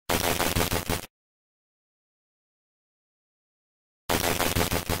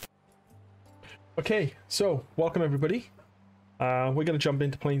Okay, so welcome everybody. We're going to jump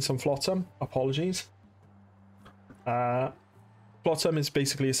into playing some Flotsam. Apologies. Flotsam is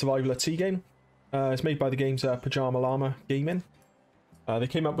basically a survival at sea game. It's made by the game's Pajama Llama Gaming. They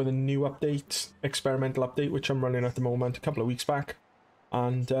came up with a new update, experimental update, which I'm running at the moment, a couple of weeks back.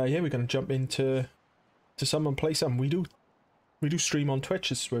 And yeah, we're going to jump into some and play some. We do stream on Twitch.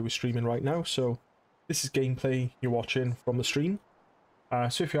 This is where we're streaming right now. So this is gameplay you're watching from the stream.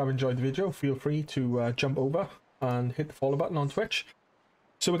 So if you have enjoyed the video, feel free to jump over and hit the follow button on Twitch.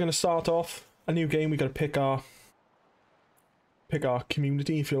 So we're going to start off a new game. We've got to pick our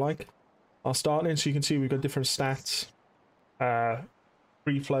community, if you like. I'll start in so you can see we've got different stats.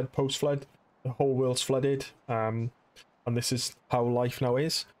 Pre-flood, post-flood. The whole world's flooded. And this is how life now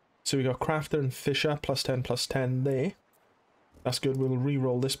is. So we got Crafter and Fisher, +10/+10 there. That's good. We'll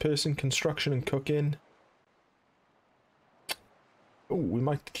re-roll this person. Construction and cooking. Oh, we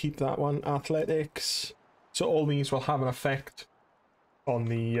might keep that one. Athletics. So all these will have an effect on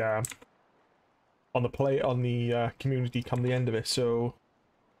the community come the end of it. So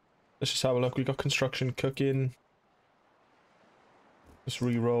let's just have a look. We got construction, cooking. Let's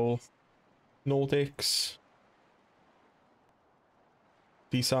re-roll. Nordics.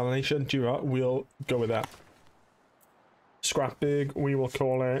 Desalination. Do you know what? We'll go with that. Scrapberg. We will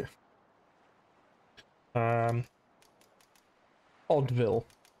call it. Oddville.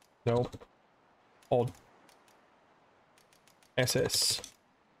 No. Odd. SS.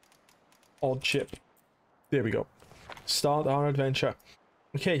 Odd ship. There we go. Start our adventure.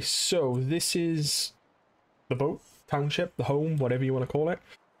 Okay, so this is the boat, township, the home, whatever you want to call it.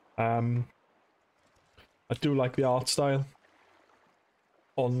 I do like the art style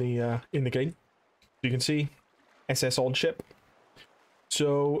on the in the game. You can see SS Odd Ship.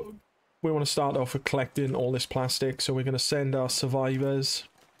 So we want to start off with collecting all this plastic, so we're going to send our survivors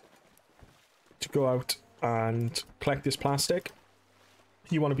to go out and collect this plastic.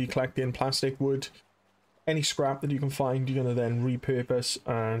 You want to be collecting plastic, wood, any scrap that you can find. You're going to then repurpose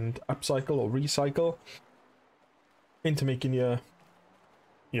and upcycle or recycle into making your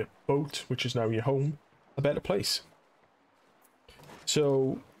boat, which is now your home, a better place.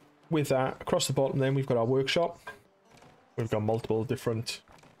 So with that, across the bottom then we've got our workshop. We've got multiple different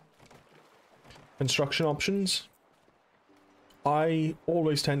construction options. I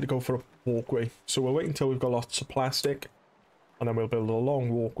always tend to go for a walkway, so we'll wait until we've got lots of plastic and then we'll build a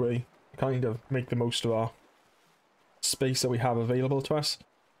long walkway, kind of make the most of our space that we have available to us.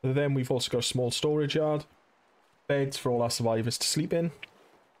 And then we've also got a small storage yard, beds for all our survivors to sleep in,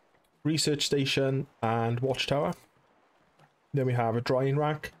 research station and watchtower. Then we have a drying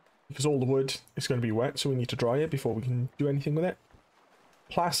rack, because all the wood is going to be wet, so we need to dry it before we can do anything with it.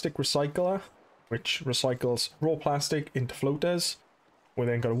 Plastic recycler, which recycles raw plastic into floaters. We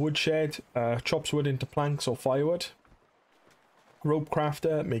then got a wood shed, chops wood into planks or firewood. Rope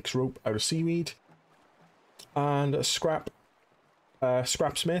crafter makes rope out of seaweed. And a scrapsmith,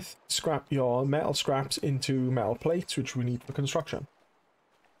 scrap your metal scraps into metal plates, which we need for construction.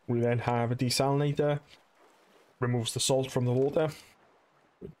 We then have a desalinator, removes the salt from the water,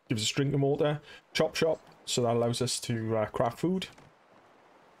 gives us drinking water. Chop shop, so that allows us to craft food.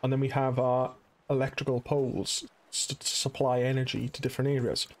 And then we have our electrical poles to supply energy to different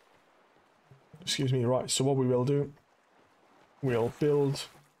areas. Excuse me. Right, so what we will do, we'll build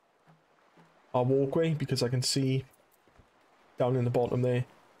our walkway, because I can see down in the bottom there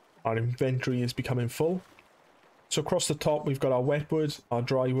our inventory is becoming full. So across the top we've got our wet wood, our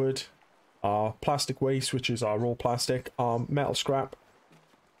dry wood, our plastic waste, which is our raw plastic, our metal scrap,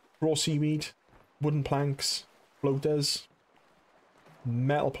 raw seaweed, wooden planks, floaters,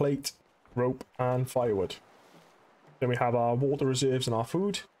 metal plate, rope and firewood. Then we have our water reserves and our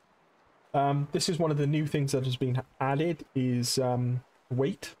food. This is one of the new things that has been added, is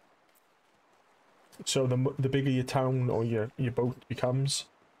weight. So the bigger your town or your boat becomes,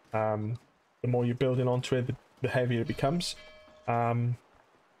 the more you're building onto it, the heavier it becomes.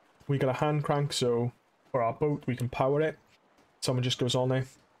 We got a hand crank, so for our boat we can power it. Someone just goes on there,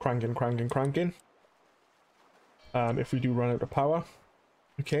 cranking. If we do run out of power.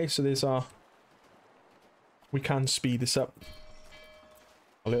 Okay, so there's our... We can speed this up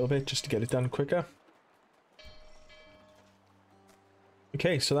a little bit just to get it done quicker.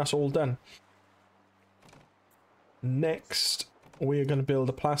 Okay, so that's all done. Next, we're going to build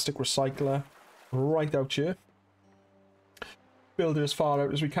a plastic recycler right out here. Build it as far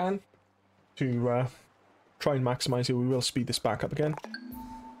out as we can to try and maximize it. We will speed this back up again.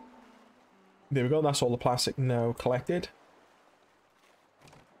 There we go, that's all the plastic now collected.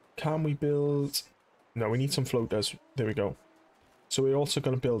 Can we build... No, we need some floaters. There we go. So we're also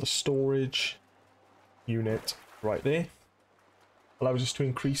going to build a storage unit right there. Allows us to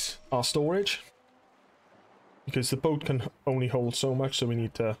increase our storage, because the boat can only hold so much, so we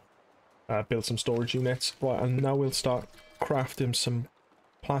need to build some storage units. Right, and now we'll start crafting some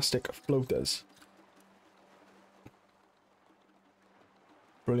plastic floaters.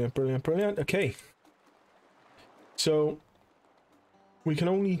 Brilliant, brilliant, brilliant. Okay. So, we can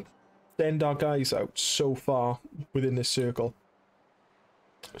only send our guys out so far within this circle.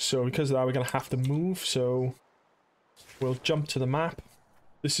 So, because of that, we're going to have to move. So, we'll jump to the map.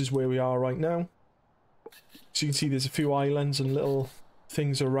 This is where we are right now. So, you can see there's a few islands and little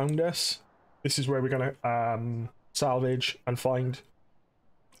things around us. This is where we're going to salvage and find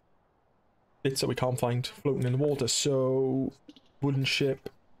bits that we can't find floating in the water. So, wooden ship,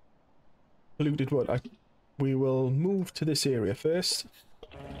 polluted wood. We will move to this area first.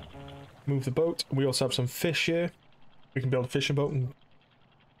 Move the boat. We also have some fish here. We can build a fishing boat and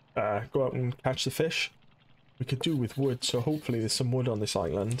go out and catch the fish. We could do with wood, so hopefully there's some wood on this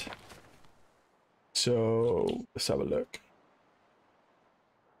island. So, let's have a look.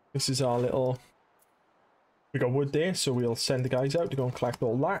 This is our little... We got wood there, so we'll send the guys out to go and collect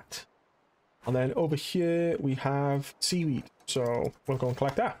all that. And then over here we have seaweed, so we'll go and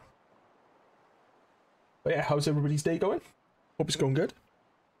collect that. But yeah, how's everybody's day going? Hope it's going good.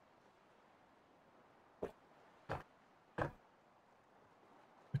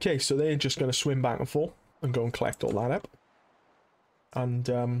 Okay, so they're just going to swim back and forth and go and collect all that up. And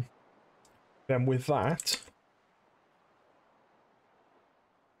then with that,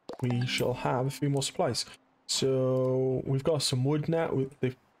 we shall have a few more supplies. So we've got some wood now.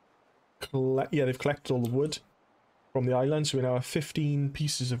 They've collected all the wood from the island. So we now have 15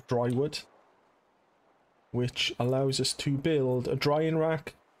 pieces of dry wood, which allows us to build a drying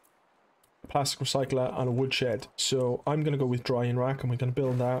rack, a plastic recycler, and a woodshed. So I'm going to go with drying rack, and we're going to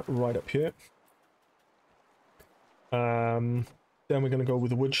build that right up here. Then we're going to go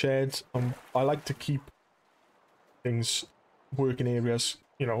with the woodshed. I like to keep things, working areas,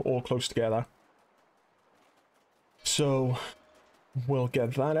 you know, all close together. So we'll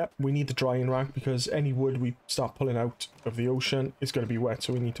get that up. We need the drying rack because any wood we start pulling out of the ocean is going to be wet,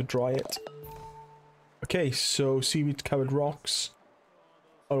 so we need to dry it. Okay, so seaweed covered rocks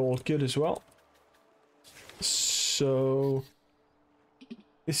are all good as well. So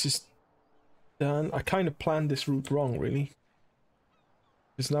this is done. I kind of planned this route wrong, really,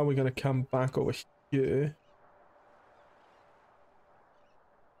 because now we're going to come back over here.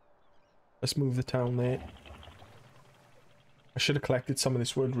 Let's move the town there. I should have collected some of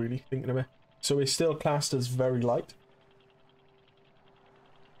this wood, really, thinking of it. So it's still classed as very light.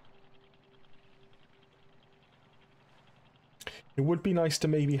 It would be nice to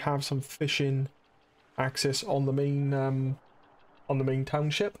maybe have some fishing access on the main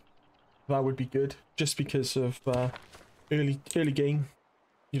township. That would be good, just because of early game.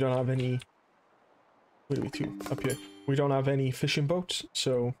 You don't have any. Where are we to? Up here. We don't have any fishing boats,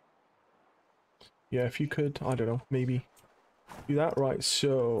 so yeah. If you could, I don't know, maybe do that. Right.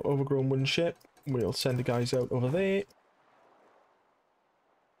 So overgrown wooden ship. We'll send the guys out over there,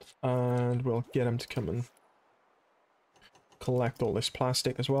 and we'll get them to come and collect all this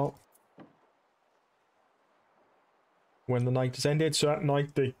plastic as well when the night is ended. So at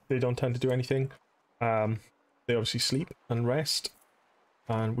night they don't tend to do anything. They obviously sleep and rest.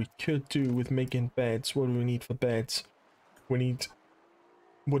 And we could do with making beds. What do we need for beds? We need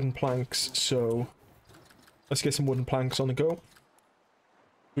wooden planks, so let's get some wooden planks on the go.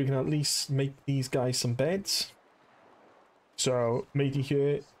 We can at least make these guys some beds. So matey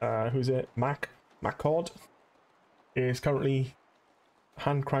here, who's it? Mac Cod, is currently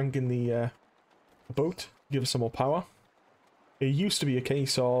hand cranking the boat, give us some more power. It used to be a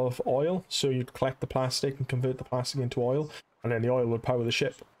case of oil, so you'd collect the plastic and convert the plastic into oil, and then the oil would power the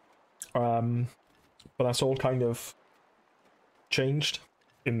ship. But that's all kind of changed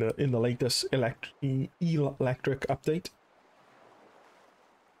in the latest Eel-Electric update.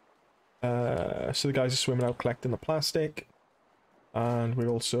 So the guys are swimming out collecting the plastic, and we're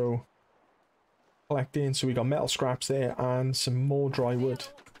also collecting, so we got metal scraps there and some more dry wood,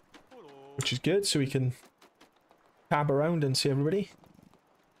 which is good, so we can cab around and see everybody.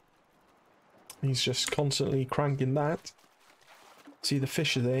 He's just constantly cranking that. See the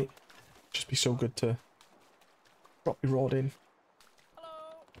fish are there. Just be so good to drop your rod in.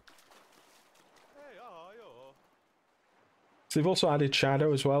 So they've also added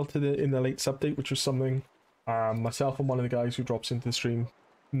shadow as well to in the latest update, which was something myself and one of the guys who drops into the stream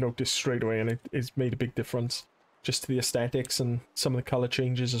noticed straight away, and it's made a big difference just to the aesthetics and some of the color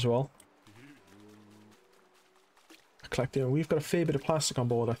changes as well. Collecting, we've got a fair bit of plastic on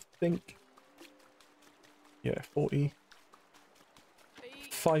board, I think. Yeah, 40.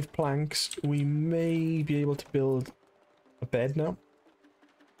 5 planks. We may be able to build a bed now.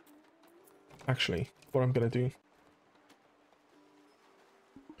 Actually, what I'm going to do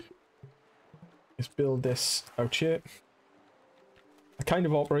is build this out here. I kind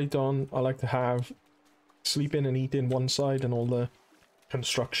of operate on, I like to have sleep in and eat in one side and all the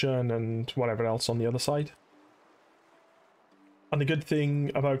construction and whatever else on the other side. And the good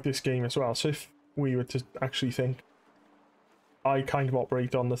thing about this game as well, so if we were to actually think, I kind of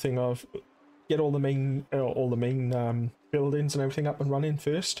operate on the thing of get all the main buildings and everything up and running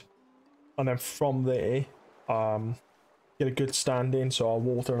first, and then from there get a good stand in so our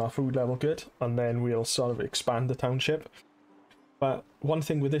water and our food level good, and then we'll sort of expand the township. But one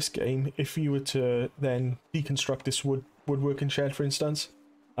thing with this game, if you were to then deconstruct this woodworking shed, for instance,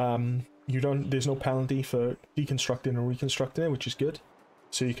 there's no penalty for deconstructing and reconstructing it, which is good.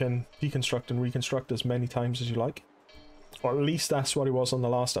 So you can deconstruct and reconstruct as many times as you like. Or at least that's what it was on the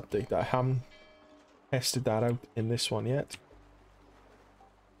last update. I haven't tested that out in this one yet.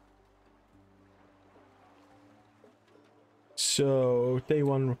 So, day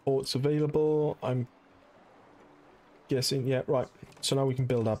 1 reports available. I'm guessing, yeah, right. So now we can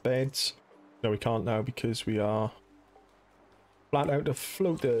build our beds. No, we can't now because we are flat out of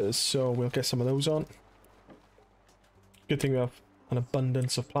floaters, so we'll get some of those on. Good thing we have an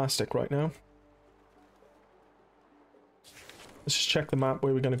abundance of plastic right now. Let's just check the map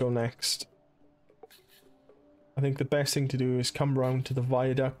where we're going to go next. I think the best thing to do is come round to the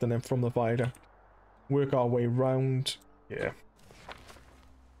viaduct, and then from the viaduct work our way round. Yeah.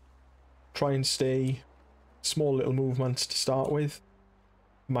 Try and stay small little movements to start with.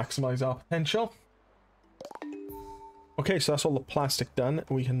 Maximize our potential. Okay, so that's all the plastic done.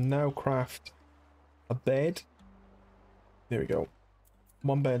 We can now craft a bed. There we go.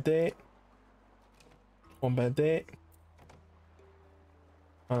 1 bed there. 1 bed there.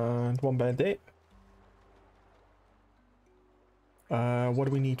 And 1 bed there. What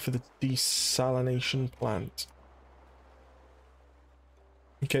do we need for the desalination plant?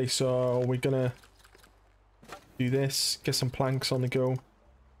 Okay, so we're gonna do this, get some planks on the go,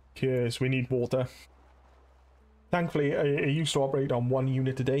 because we need water. Thankfully, it used to operate on 1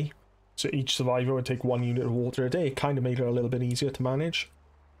 unit a day, so each survivor would take 1 unit of water a day. It kind of made it a little bit easier to manage.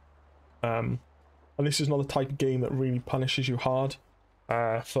 And this is not the type of game that really punishes you hard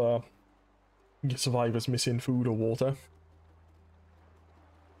for your survivors missing food or water.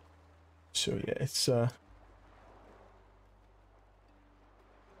 So yeah, it's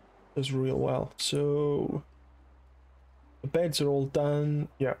does real well. So the beds are all done.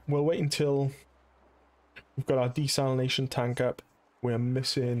 Yeah, we'll wait until we've got our desalination tank up. We're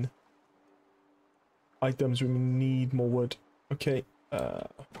missing items. We need more wood. Okay. Yeah,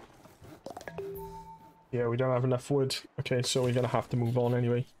 we don't have enough wood. Okay, so we're gonna have to move on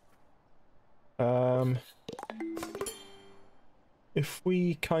anyway. If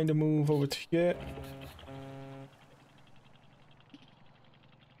we kind of move over to here.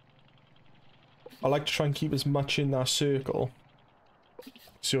 I like to try and keep as much in that circle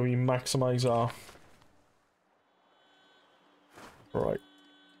so we maximize our... Right.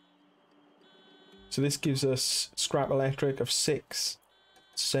 So this gives us scrap electric of 6.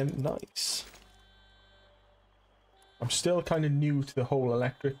 7, nice. I'm still kind of new to the whole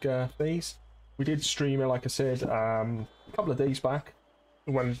electric phase. We did stream it, like I said, a couple of days back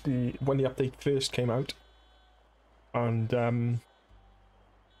when the update first came out, and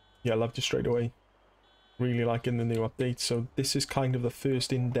yeah, I loved it straight away. Really liking the new update, so this is kind of the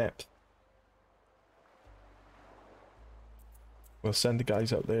first in-depth. We'll send the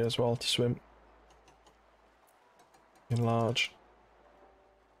guys out there as well to swim. Enlarge.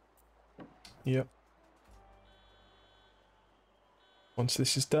 Yep. Once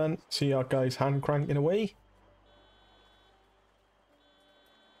this is done, see our guys hand cranking away.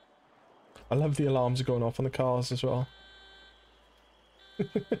 I love the alarms going off on the cars as well.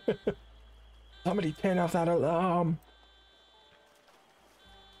 Somebody turn off that alarm.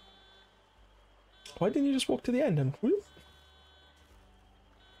 Why didn't you just walk to the end and whoop?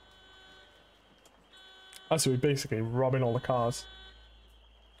 Oh, so we're basically robbing all the cars.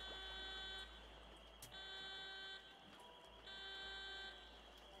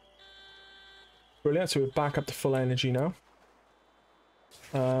 Brilliant, so we're back up to full energy now.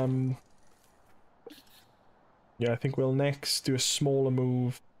 Yeah, I think we'll next do a smaller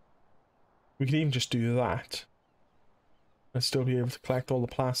move. We could even just do that and still be able to collect all the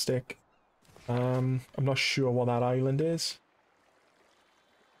plastic. I'm not sure what that island is.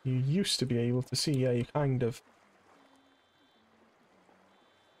 You used to be able to see, yeah, you kind of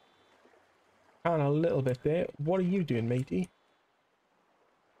and a little bit there. What are you doing, matey?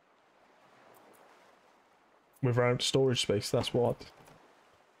 We've run out of storage space, that's what.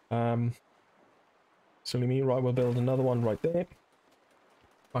 Silly me. Right, we'll build another one right there.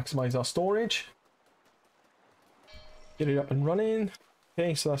 Maximize our storage. Get it up and running.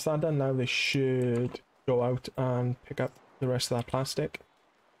 Okay, so that's that done. Now they should go out and pick up the rest of that plastic.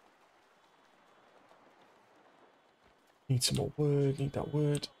 Need some more wood, need that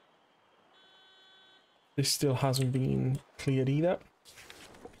wood. This still hasn't been cleared either.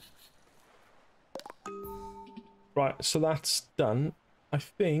 Right, so that's done. I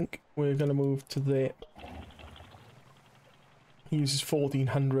think we're going to move to the... He uses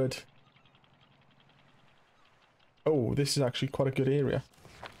 1400. Oh, this is actually quite a good area.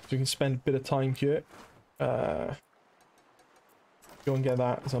 So we can spend a bit of time here. Go and get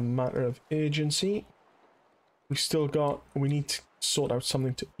that as a matter of urgency. We still got... We need to sort out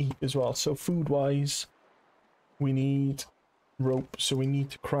something to eat as well. So food-wise, we need rope. So we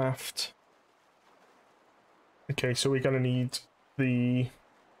need to craft... Okay, so we're going to need the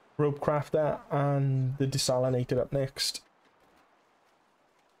rope crafter and the desalinator up next.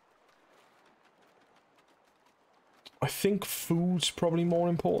 I think food's probably more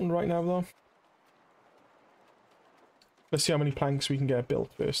important right now, though. Let's see how many planks we can get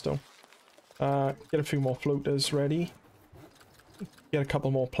built first, though. Get a few more floaters ready. Get a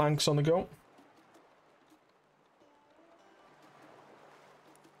couple more planks on the go.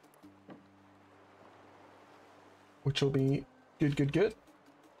 Which will be good, good, good.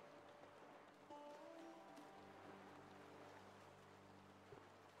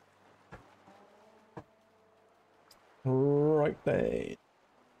 Right there.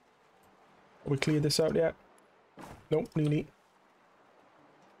 Have we cleared this out yet? Nope, nearly.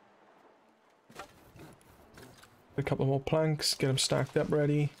 A couple more planks, get them stacked up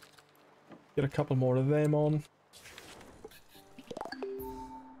ready. Get a couple more of them on.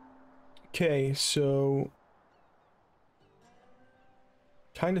 Okay, so...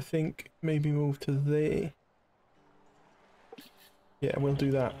 kind of think maybe move to there. Yeah, we'll do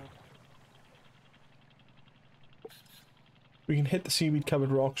that. We can hit the seaweed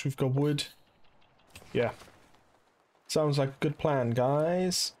covered rocks. We've got wood. Yeah. Sounds like a good plan,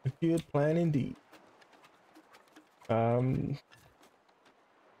 guys. A good plan indeed.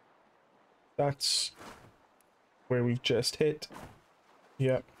 That's where we've just hit.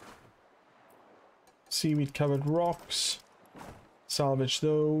 Yep. Seaweed covered rocks. Salvage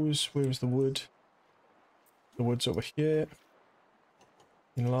those. Where's the wood? The wood's over here.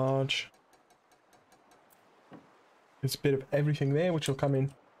 Enlarge. There's a bit of everything there, which will come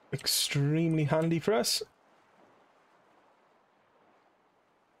in extremely handy for us.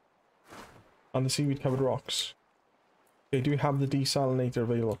 And the seaweed covered rocks. They do have the desalinator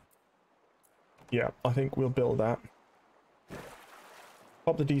available. Yeah, I think we'll build that.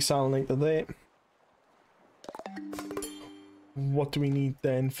 Pop the desalinator there. What do we need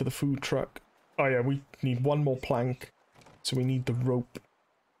then for the food truck? Oh yeah, we need one more plank. So we need the rope.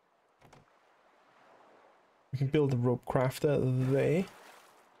 We can build the rope crafter there.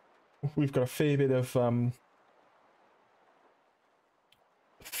 We've got a fair bit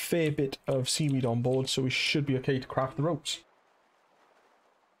of seaweed on board, so we should be okay to craft the ropes.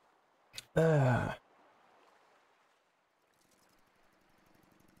 It's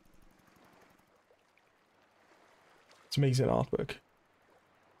amazing artwork.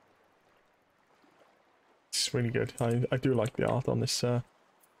 It's really good. I do like the art on this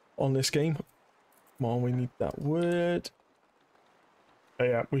game. Come on, we need that wood. Oh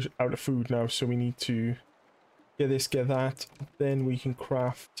yeah, we're out of food now, so we need to get this, get that. Then we can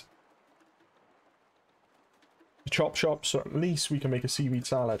craft the chop shop, so at least we can make a seaweed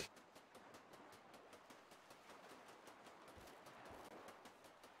salad.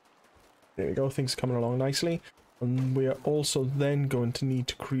 There we go, things are coming along nicely. And we are also then going to need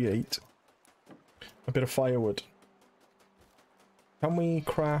to create a bit of firewood. Can we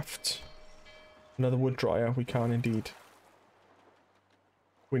craft another wood dryer? We can indeed.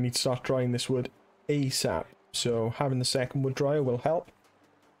 We need to start drying this wood ASAP. So having the second wood dryer will help.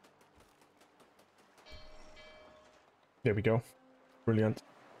 There we go. Brilliant.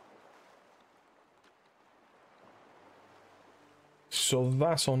 So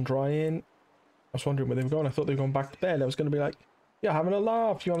that's on drying. I was wondering where they were going. I thought they were going back to bed. I was going to be like, yeah, having a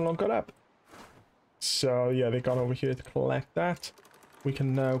laugh. You haven't got up. So yeah, they've gone over here to collect that. We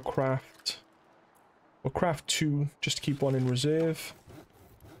can now craft... We'll craft 2 just to keep 1 in reserve.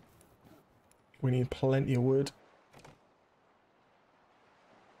 We need plenty of wood.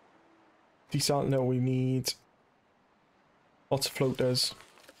 Desalt, no, we need lots of floaters.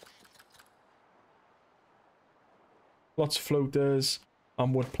 Lots of floaters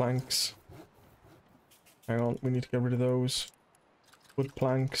and wood planks. Hang on, we need to get rid of those. Wood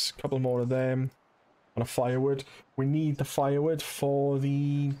planks, a couple more of them. And a firewood. We need the firewood for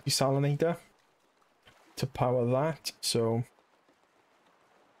the desalinator to power that, so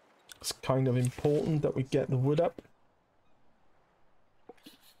it's kind of important that we get the wood up.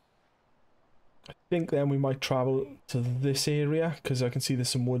 I think then we might travel to this area because I can see there's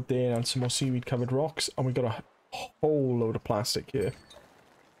some wood there and some more seaweed covered rocks, and we got a whole load of plastic here.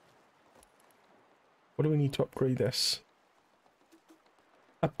 What do we need to upgrade this?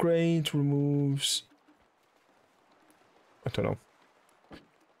 Upgrade removes... I don't know.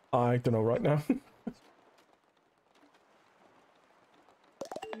 I don't know right now.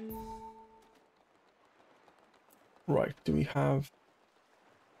 Right, do we have...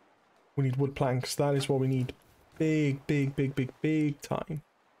 We need wood planks. That is what we need. Big, big, big, big, big time.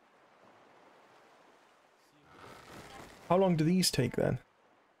 How long do these take then?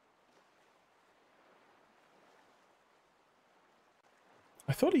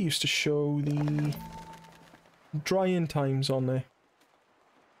 I thought it used to show the drying times on there.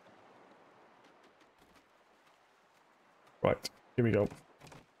 Right, here we go.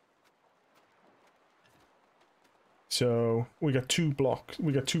 So we got 2 blocks,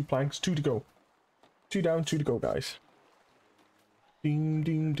 we got 2 planks, 2 to go. 2 down, 2 to go, guys. Ding,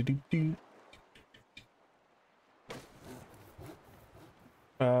 ding, ding, ding, ding.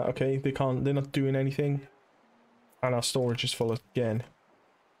 Okay, they're not doing anything. And our storage is full again.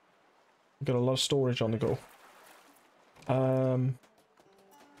 We've got a lot of storage on the go. We'll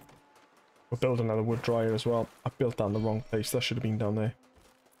build another wood dryer as well. I built down the wrong place. That should have been down there.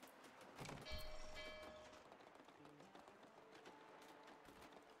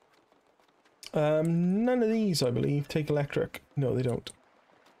 None of these, I believe, take electric. No, they don't.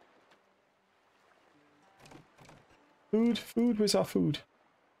 Food, food, where's our food?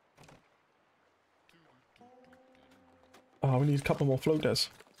 Oh, we need a couple more floaters.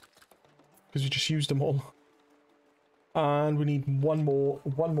 Because we just used them all. And we need one more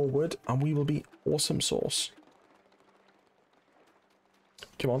wood, and we will be awesome sauce.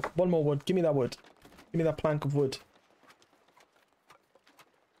 Come on, one more wood. Give me that wood. Give me that plank of wood.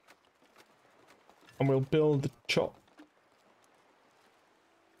 And we'll build the chop.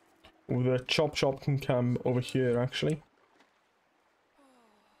 The chop shop can come over here, actually.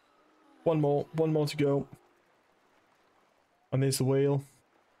 One more to go. And there's the whale.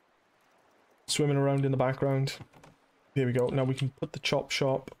 Swimming around in the background. There we go. Now we can put the chop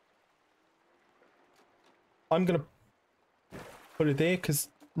shop. I'm gonna put it there because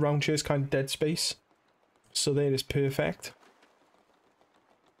round here is kind of dead space. So there is perfect.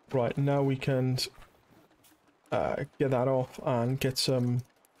 Right, now we can get that off and get some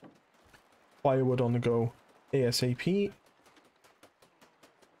firewood on the go ASAP.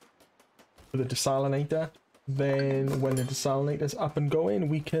 For the desalinator. Then when the desalinator's up and going,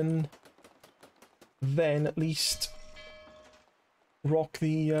 we can then at least rock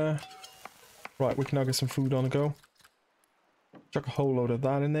the right, we can now get some food on the go. Chuck a whole load of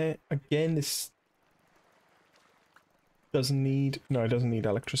that in there. Again, this doesn't need... No, it doesn't need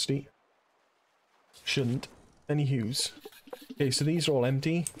electricity. Shouldn't. Any hues. Okay, so these are all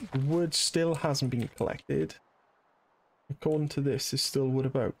empty. The wood still hasn't been collected. According to this, there's still wood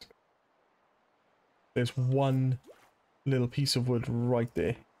about. There's one little piece of wood right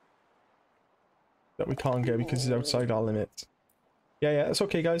there. That we can't get because it's outside our limit. Yeah, it's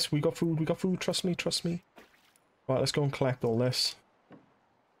okay, guys. We got food, trust me, trust me. Right, let's go and collect all this.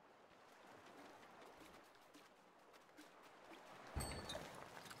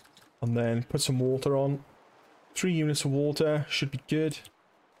 And then put some water on. 3 units of water should be good.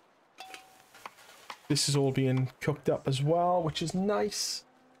 This is all being cooked up as well, which is nice.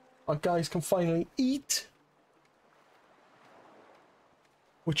 Our guys can finally eat.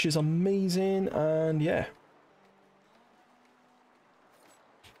 Which is amazing, and yeah.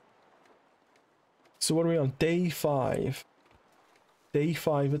 So what are we on? Day 5. Day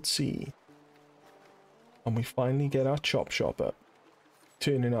 5 at sea. And we finally get our chop shop up.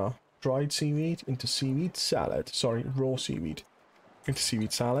 Turning our dried seaweed into seaweed salad. Sorry, raw seaweed into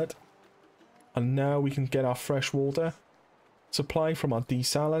seaweed salad. And now we can get our fresh water supply from our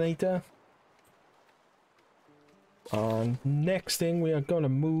desalinator. And next thing we are going to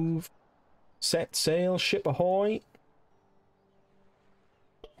move, set sail, ship ahoy,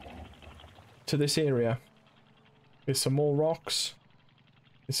 to this area. There's some more rocks,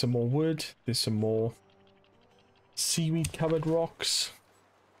 there's some more wood, there's some more seaweed covered rocks.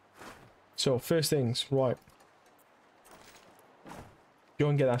 So first things, right, go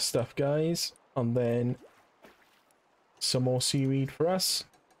and get that stuff, guys, and then some more seaweed for us.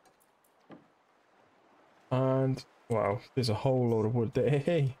 And, wow, there's a whole load of wood there. Hey,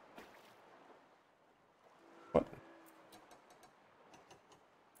 hey. What?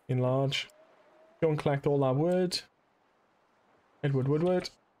 Enlarge. Go and collect all that wood. Edward, woodward.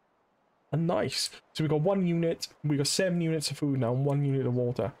 And nice. So we got 1 unit, we got 7 units of food now and 1 unit of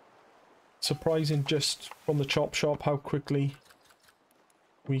water. Surprising just from the chop shop how quickly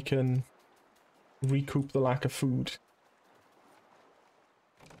we can recoup the lack of food.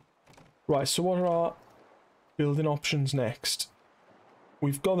 Right, so what are our building options next?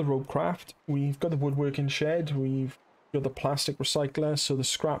 We've got the rope craft, we've got the woodworking shed, we've got the plastic recycler, so the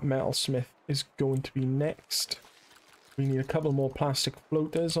scrap metal smith is going to be next. We need a couple more plastic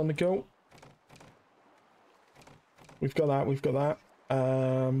floaters on the go. We've got that, we've got that.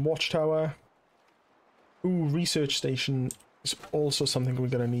 Watchtower. Ooh, research station is also something we're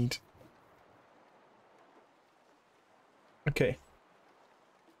gonna need. Okay.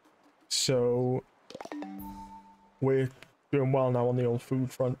 So we're doing well now on the old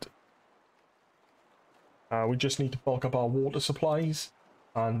food front. We just need to bulk up our water supplies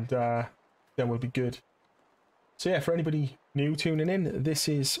and then we'll be good. So yeah, for anybody new tuning in, this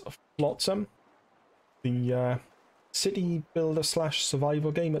is Flotsam, the city builder slash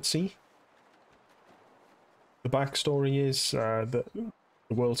survival game at sea. The backstory is that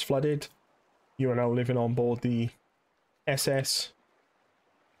the world's flooded. You are now living on board the SS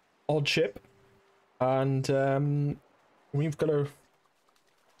Odd Ship, and we've got to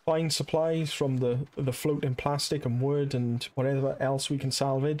find supplies from the floating plastic and wood and whatever else we can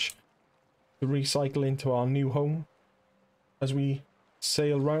salvage to recycle into our new home as we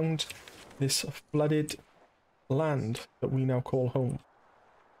sail around this flooded land that we now call home.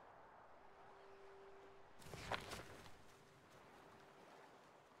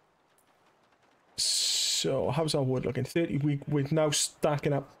 So how's our wood looking? 30. We're now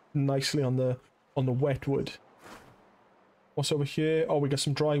stacking up nicely on the wet wood. What's over here? Oh, we got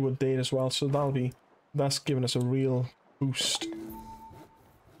some dry wood there as well, so that's giving us a real boost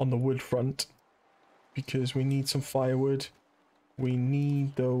on the wood front because we need some firewood. We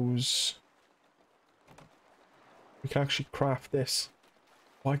need those. We can actually craft this.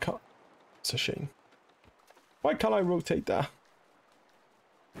 Why can't? It's a shame. Why can't I rotate that?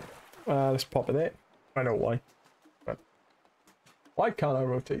 Let's pop it there. I know why. But why can't I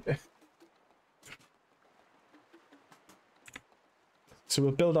rotate it? So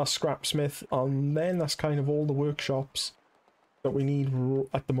we'll build our scrapsmith, and then that's kind of all the workshops that we need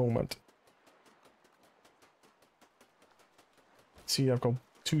at the moment. See, I've got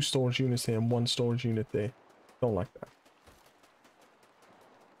 2 storage units there and 1 storage unit there. Don't like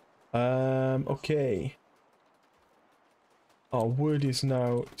that. Okay. Our wood is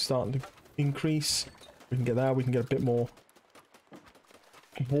now starting to increase. We can get that. We can get a bit more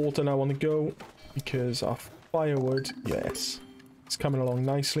water now on the go because our firewood, yes, it's coming along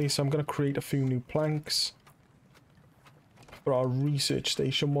nicely. So I'm going to create a few new planks for our research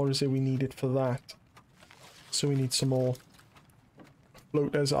station. What is it we needed for that? So we need some more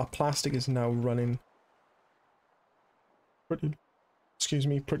floaters. Our plastic is now running pretty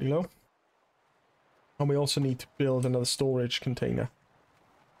low. And we also need to build another storage container.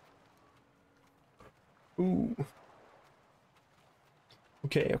 Ooh.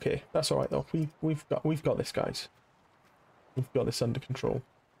 Okay, that's all right though. We've got this, guys. We've got this under control.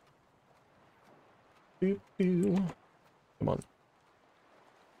 Come on.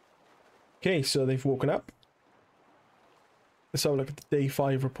 Okay, so they've woken up. Let's have a look at the day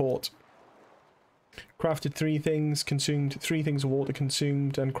 5 report. Crafted 3 things, consumed 3 things of water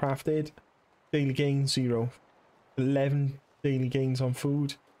consumed and crafted. Daily gain 0. 11 daily gains on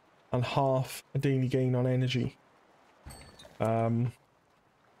food and half a daily gain on energy. Our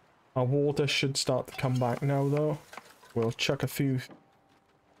water should start to come back now though. We'll chuck a few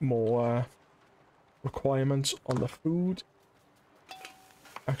more requirements on the food.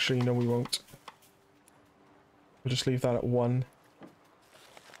 Actually, no, we won't. We'll just leave that at 1.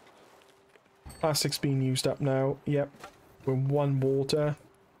 Plastic's being used up now. Yep. We're 1 water.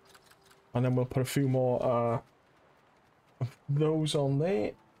 And then we'll put a few more of those on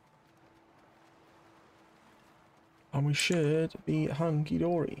there. And we should be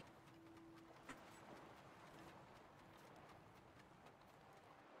hunky-dory.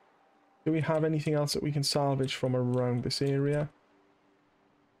 Do we have anything else that we can salvage from around this area?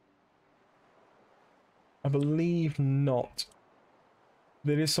 I believe not.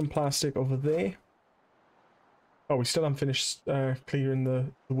 There is some plastic over there. Oh, we still haven't finished clearing the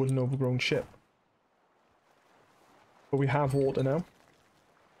wooden overgrown ship. But we have water now.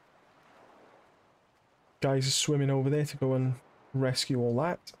 guys are swimming over there to go and rescue all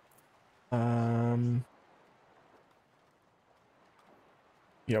that.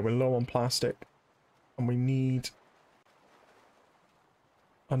 Yeah, we're low on plastic, and we need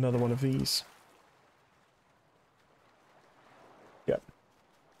another one of these. Yep.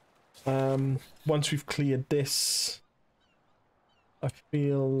 Once we've cleared this, I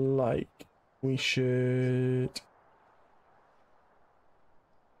feel like we should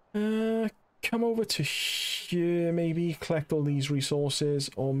come over to here, maybe collect all these resources,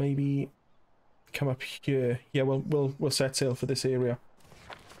 or maybe come up here. Yeah, we'll set sail for this area.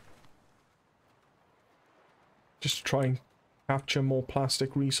 Just to try and capture more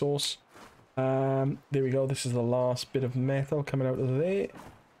plastic resource. There we go. This is the last bit of metal coming out of there.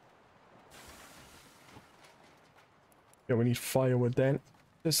 Yeah, we need firewood then.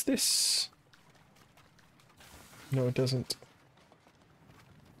 Does this... No, it doesn't.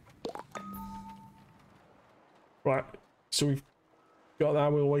 Right, so we've got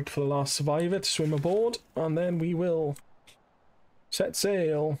that. We'll wait for the last survivor to swim aboard, and then we will set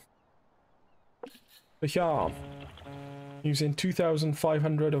sail for here, using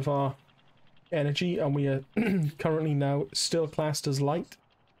 2,500 of our energy, and we are currently now still classed as light.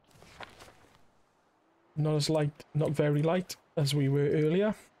 Not as light, not very light as we were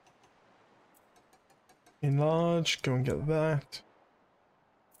earlier. Enlarge, go and get that.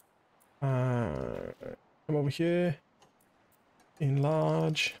 Come over here,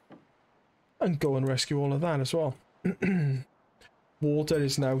 enlarge, and go and rescue all of that as well. Water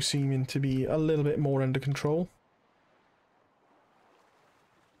is now seeming to be a little bit more under control.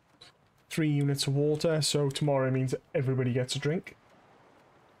 3 units of water, so tomorrow means everybody gets a drink.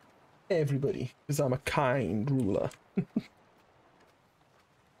 Everybody, because I'm a kind ruler.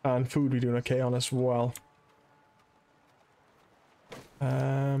 And food we're doing okay on as well.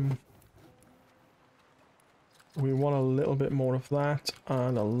 We want a little bit more of that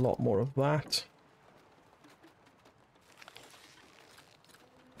and a lot more of that.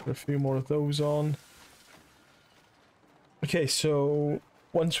 Put a few more of those on. Okay, so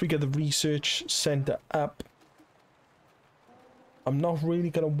once we get the research center up, I'm not really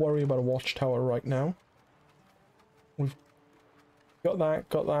going to worry about a watchtower right now. We've got that,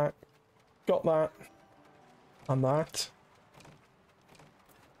 got that, got that, and that.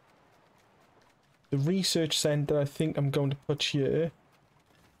 The research center I think I'm going to put here.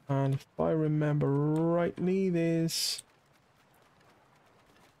 And if I remember rightly, there's...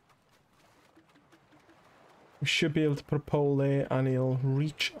 We should be able to put a pole there and it'll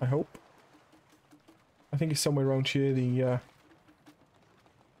reach, I hope. I think it's somewhere around here the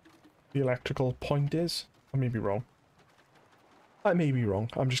electrical point is. I may be wrong. I may be wrong.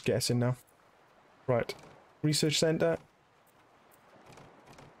 I'm just guessing now. Right. Research center.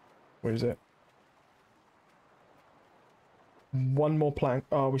 Where is it? One more plank.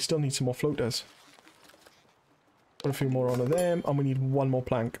 Oh, we still need some more floaters. Put a few more on of them, and we need one more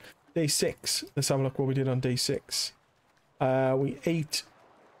plank. Day 6. Let's have a look what we did on day 6. We ate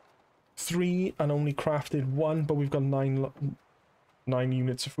 3 and only crafted 1, but we've got 9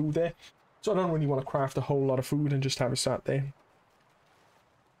 units of food there. So I don't really want to craft a whole lot of food and just have it sat there.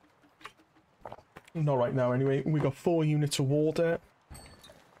 Not right now anyway. We got 4 units of water.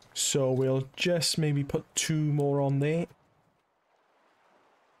 So we'll just maybe put 2 more on there.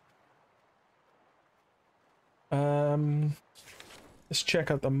 Let's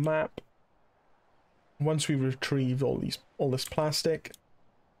check out the map. Once we retrieve all this plastic,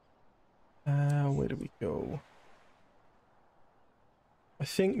 where do we go? I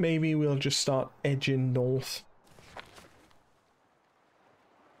think maybe we'll just start edging north.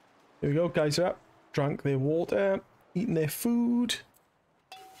 There we go, guys are up, drank their water, eating their food.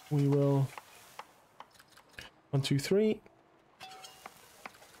 We will 1, 2, 3,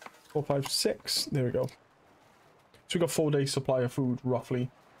 4, 5, 6. There we go. So we got 4 days supply of food roughly.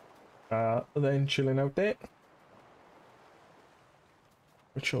 Then chilling out there,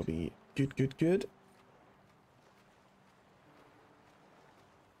 which will be good, good, good.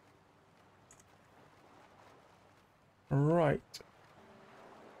 Right.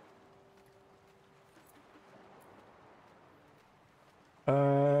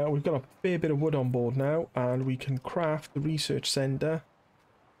 We've got a fair bit of wood on board now, and we can craft the research center.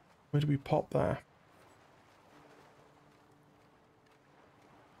 Where do we pop that?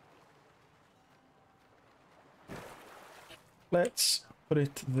 Let's put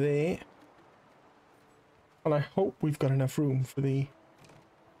it there. And I hope we've got enough room for the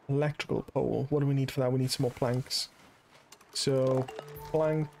electrical pole. What do we need for that? We need some more planks. So,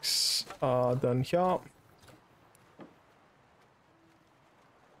 planks are done here.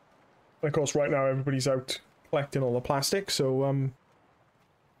 And of course, right now everybody's out collecting all the plastic, so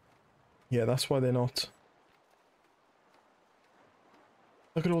yeah, that's why they're not.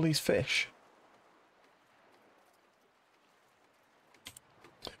 Look at all these fish.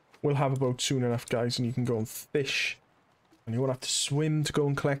 We'll have a boat soon enough, guys, and you can go and fish. And you won't have to swim to go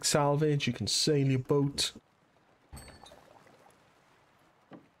and collect salvage. You can sail your boat.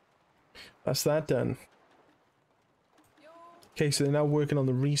 That's that done. Okay, so they're now working on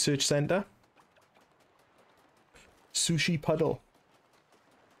the research center. Sushi Puddle.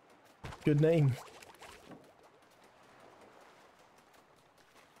 Good name.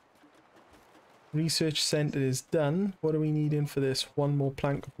 Research center is done. What are we needing for this? One more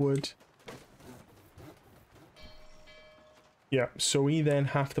plank of wood. Yeah, so we then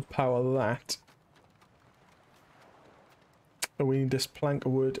have to power that. So we need this plank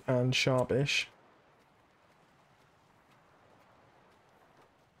of wood and sharpish.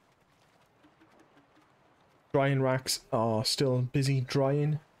 Drying racks are still busy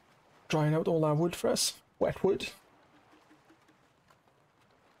drying out all our wood for us. Wet wood.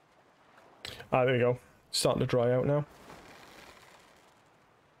 Ah, there we go. Starting to dry out now.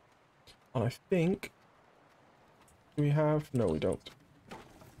 And I think we have... No, we don't.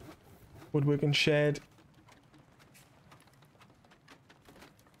 Woodworking shed.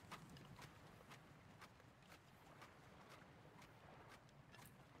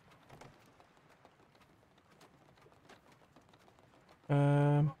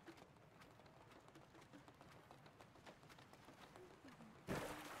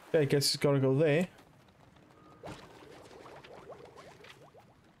 Okay, I guess it's got to go there.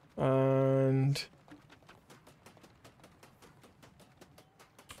 And...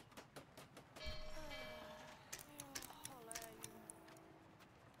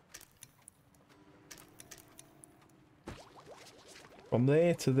 from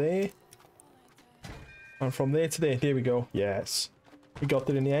there to there. And from there to there. There we go. Yes. We got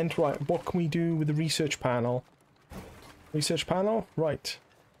that in the end. Right, what can we do with the research panel? Research panel? Right.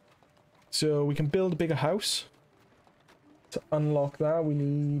 So we can build a bigger house. To unlock that, we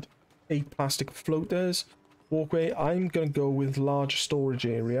need 8 plastic floaters. Walkway, I'm going to go with large storage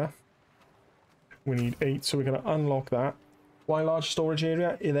area. We need 8, so we're going to unlock that. Why large storage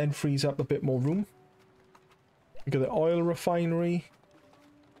area? It then frees up a bit more room. We got the oil refinery.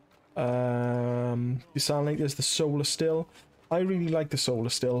 Desalinators, the solar still. I really like the solar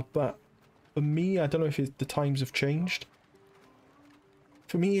still, but for me, I don't know if the times have changed.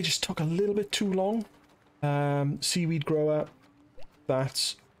 For me, it just took a little bit too long. Seaweed grower,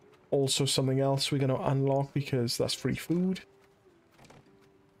 that's also something else we're going to unlock because that's free food.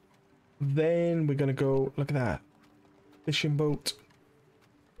 Then we're going to go, look at that, fishing boat.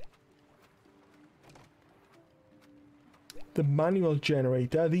 The manual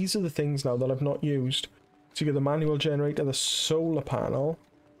generator, these are the things now that I've not used. So you get the manual generator, the solar panel.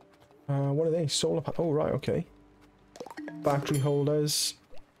 What are they? Solar panel. Oh, right, okay. Battery holders.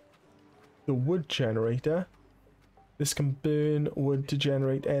 The wood generator. This can burn wood to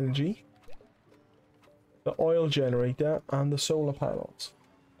generate energy. The oil generator and the solar panels.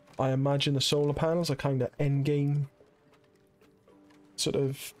 I imagine the solar panels are kind of endgame sort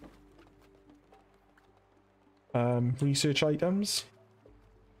of research items.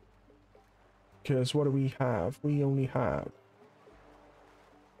 Because what do we have? We only have...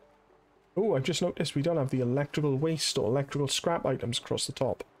 Oh, I've just noticed we don't have the electrical waste or electrical scrap items across the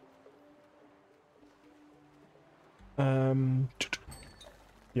top.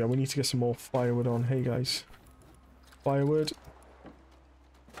 Yeah, we need to get some more firewood on. Hey guys. Firewood.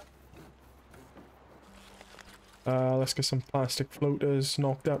 Let's get some plastic floaters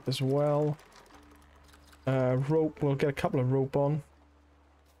knocked up as well. Rope, we'll get a couple of rope on.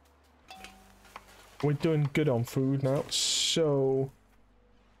 We're doing good on food now, so...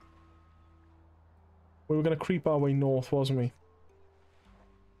 We were going to creep our way north, wasn't we?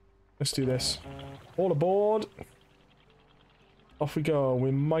 Let's do this. All aboard! Off we go.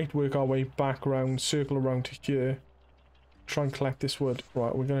 We might work our way back around, circle around to here. Try and collect this wood.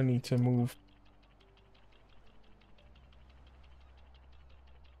 Right, we're going to need to move.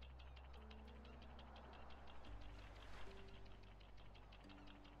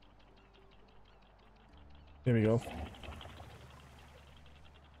 There we go.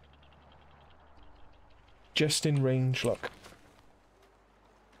 Just in range, look.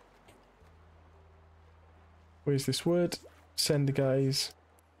 Where's this wood? Send the guys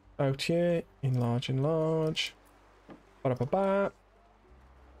out here. Enlarge, enlarge. Ba-da-ba-ba.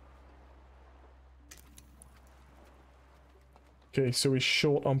 Okay, so we're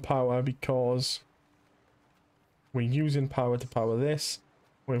short on power because we're using power to power this.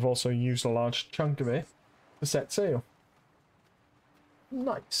 We've also used a large chunk of it to set sail.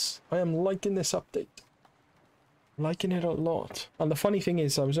 Nice. I am liking this update. Liking it a lot. And the funny thing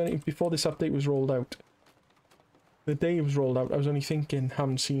is, I was only, before this update was rolled out, the day it was rolled out, I was only thinking,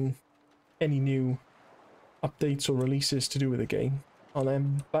 haven't seen any new updates or releases to do with the game. And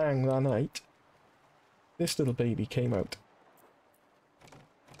then bang, that night, this little baby came out.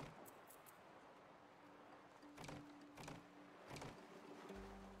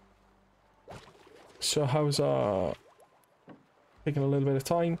 So how's our... taking a little bit of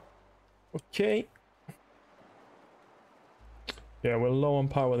time. Okay. Yeah, we're low on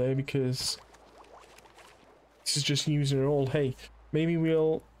power there because this is just using it all. Hey, maybe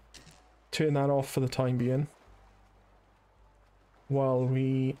we'll turn that off for the time being while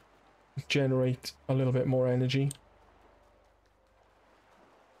we generate a little bit more energy.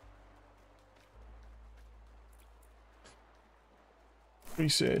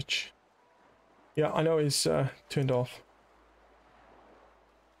 Research. Yeah, I know it's turned off.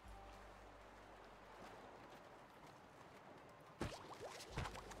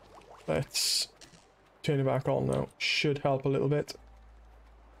 Let's turn it back on now. Should help a little bit.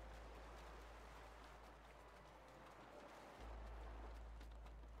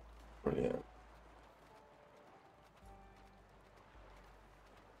 Brilliant.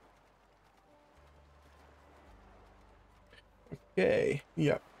 Okay,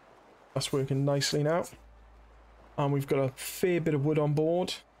 yeah. That's working nicely now. And we've got a fair bit of wood on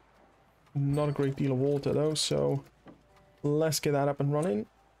board. Not a great deal of water though, so let's get that up and running.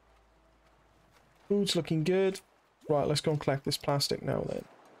 Food's looking good. Right, let's go and collect this plastic now then.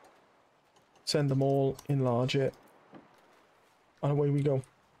 Send them all, enlarge it. And away we go.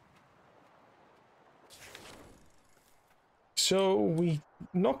 So we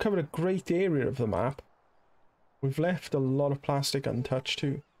not covered a great area of the map. We've left a lot of plastic untouched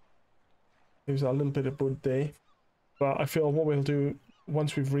too. There's a little bit of wood there. But I feel what we'll do,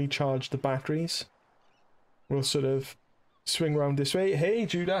 once we've recharged the batteries, we'll sort of swing around this way. Hey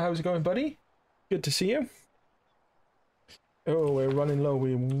Judah, how's it going, buddy? Good to see you. Oh, we're running low.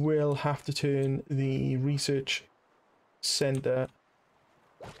 We will have to turn the research center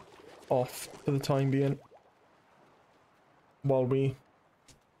off for the time being. While we...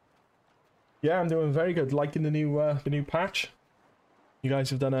 Yeah, I'm doing very good. Liking the new patch. You guys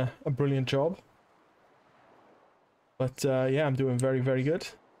have done a brilliant job. But yeah, I'm doing very, very good.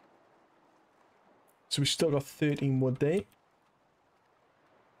 So we've still got 13 wood there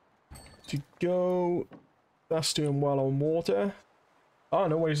to go. That's doing well on water. Oh,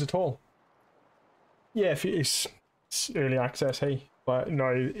 no worries at all. Yeah, if it's early access, hey. But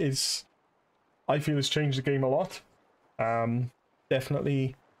no, it's... I feel it's changed the game a lot.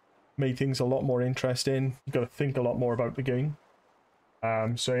 Definitely made things a lot more interesting. You've got to think a lot more about the game.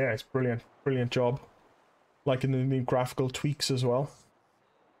 So yeah, it's brilliant. Brilliant job. Liking the new graphical tweaks as well.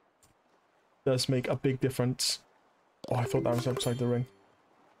 Does make a big difference. Oh, I thought that was outside the ring.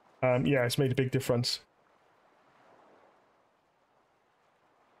 Yeah, it's made a big difference.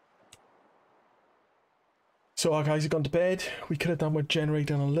 So our guys have gone to bed. We could have done with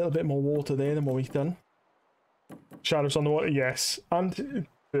generating a little bit more water there than what we've done. Shadows on the water, yes. And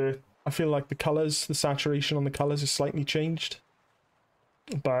I feel like the colours, the saturation on the colours is slightly changed.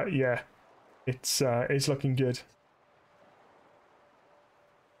 But yeah, it's looking good.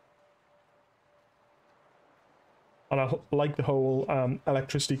 And I like the whole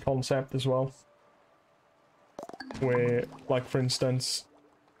electricity concept as well. Where, like for instance,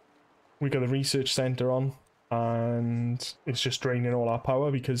 we got the research center on and it's just draining all our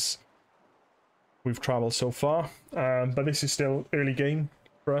power because we've traveled so far. But this is still early game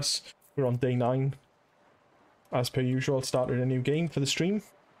for us. We're on day 9. As per usual, started a new game for the stream.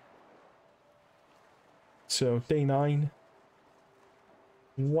 So day 9.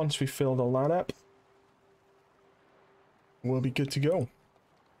 Once we filled all that up, we'll be good to go.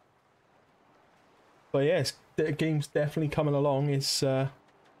 But yes, the game's definitely coming along. It's the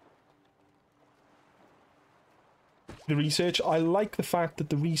research. I like the fact that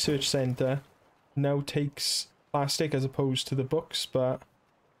the research center now takes plastic as opposed to the books, but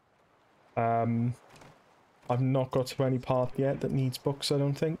I've not got to any part yet that needs books, I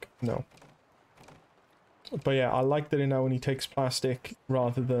don't think. No. But yeah, I like that it now only takes plastic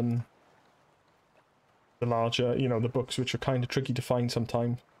rather than the larger, you know, the books, which are kind of tricky to find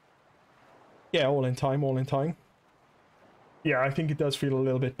sometimes. Yeah, all in time, all in time. Yeah, I think it does feel a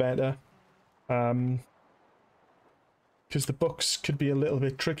little bit better. Because the books could be a little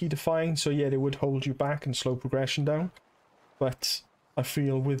bit tricky to find, so yeah, they would hold you back and slow progression down. But I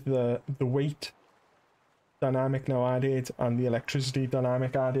feel with the weight dynamic now added and the electricity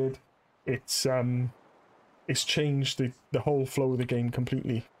dynamic added, it's changed the whole flow of the game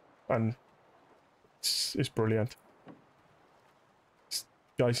completely, and it's brilliant.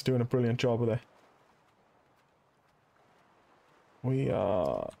 Guys are doing a brilliant job with it. We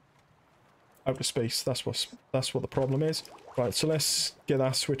are out of space. That's what the problem is. Right, so let's get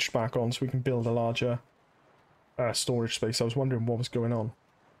that switched back on so we can build a larger storage space. I was wondering what was going on.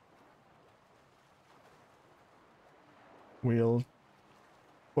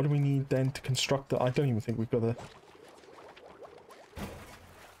 What do we need then to construct that? I don't even think we've got the...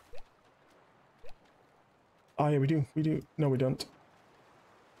 Oh yeah, we do. No, we don't.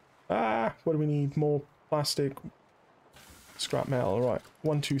 Ah, what do we need? More plastic. Scrap metal. Right,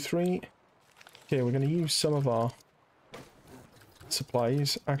 1, 2, 3. Okay, we're going to use some of our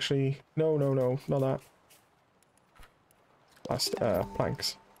supplies. Actually, no, not that.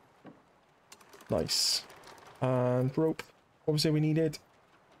 Planks. Nice. And rope. What was it we needed?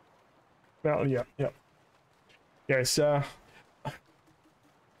 Metal, yeah. Yes, it's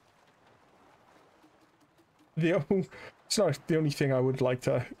not the only thing I would like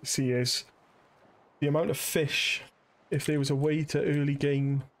to see is the amount of fish. If there was a way to early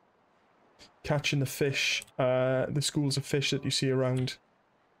game catching the fish, the schools of fish that you see around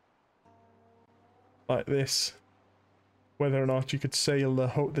like this, whether or not you could sail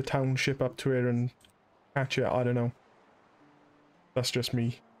the township up to it and catch it, I don't know. That's just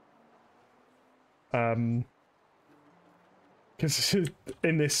me. Because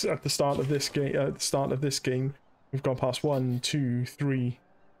in this, at the start of this game, we've gone past 1, 2, 3.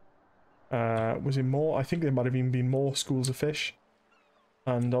 Was it more? I think there might have even been more schools of fish,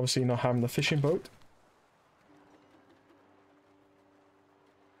 and obviously not having the fishing boat.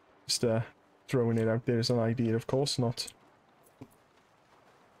 Just throwing it out there as an idea, of course, not.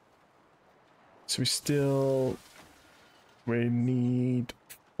 So we need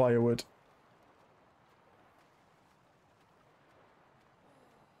firewood.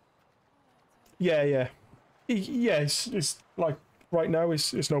 Yeah. It's like right now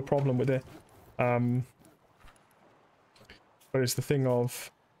it's no problem with it. But it's the thing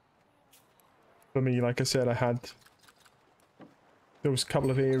of, for me, like I said, I had those couple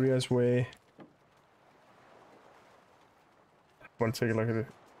of areas where I want to take a look at it.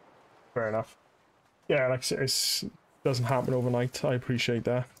 Fair enough. Yeah, like I said, it doesn't happen overnight. I appreciate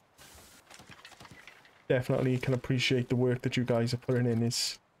that. Definitely can appreciate the work that you guys are putting in.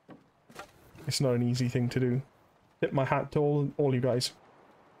 It's not an easy thing to do. Tip my hat to all you guys.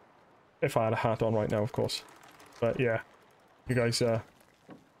 If I had a hat on right now, of course. But yeah, you guys are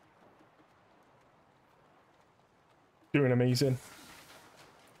doing amazing.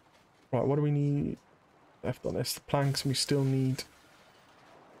 Right, what do we need left on this? The planks, we still need...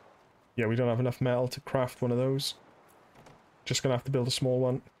 Yeah, we don't have enough metal to craft one of those. Just gonna have to build a small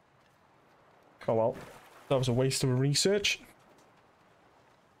one. Oh well, that was a waste of a research.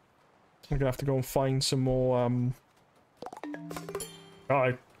 I'm gonna have to go and find some more, Oh,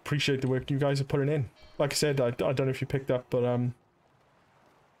 I appreciate the work you guys are putting in. Like I said, I don't know if you picked up, but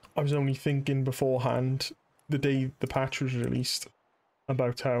I was only thinking beforehand, the day the patch was released,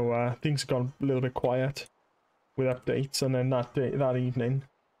 about how things have gone a little bit quiet with updates, and then that evening,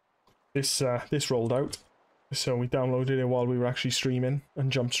 this rolled out. So we downloaded it while we were actually streaming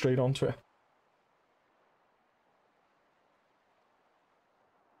and jumped straight onto it.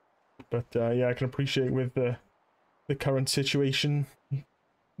 But yeah, I can appreciate with the current situation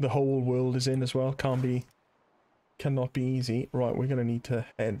the whole world is in as well. Cannot be easy. Right, we're gonna need to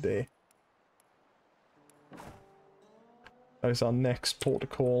head there. That is our next port of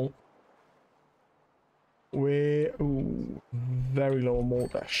call. We're very low on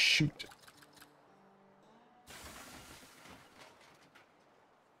water. Shoot.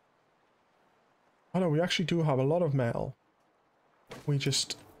 Oh no, we actually do have a lot of metal. We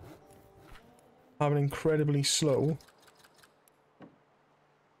just have an incredibly slow.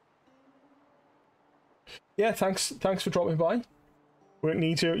 Yeah, thanks for dropping by. We don't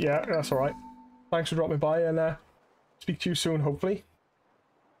need to. Yeah, that's all right. Thanks for dropping by, and speak to you soon, hopefully.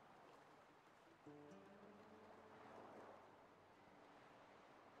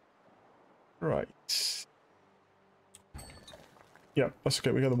 Right. Yeah, that's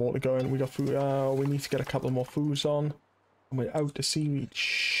okay. We got the water going. We got food. We need to get a couple more foods on. And we're out to seaweed.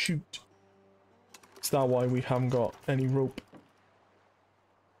 Shoot. Is that why we haven't got any rope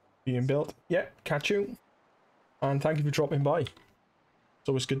being built? Yeah, catch you. And thank you for dropping by. It's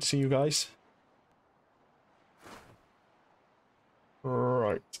always good to see you guys.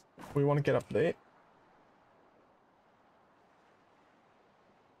 Right. We want to get up there.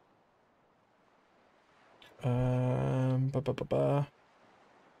 Ba, ba, ba, ba.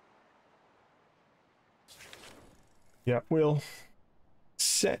 Yeah, we'll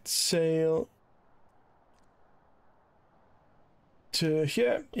set sail to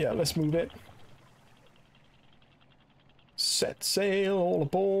here. Yeah, let's move it. Set sail, all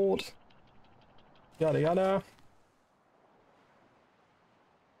aboard. Yada yada.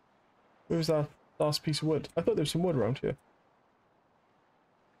 Where's that last piece of wood? I thought there was some wood around here.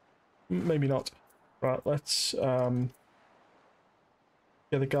 Maybe not. Right, let's get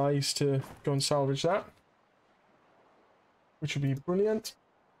the guys to go and salvage that, which would be brilliant.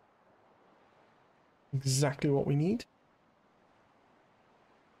 Exactly what we need.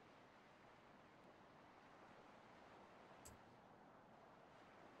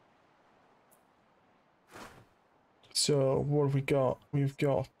 So what have we got? We've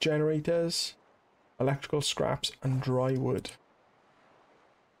got generators, electrical scraps, and dry wood.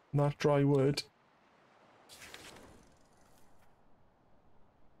 And that dry wood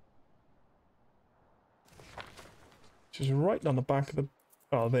which is right on the back of the...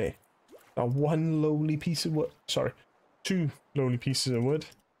 Oh, there. Now one lowly piece of wood. Sorry, two lowly pieces of wood.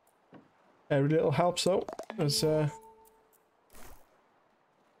 Every little helps though. As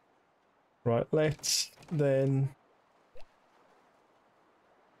right, let's then...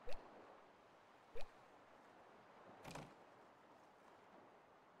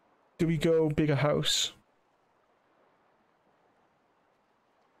 Do we go bigger house?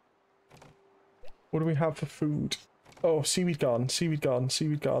 What do we have for food? Oh, seaweed garden, seaweed garden,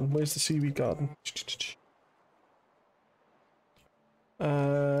 seaweed garden. Where's the seaweed garden?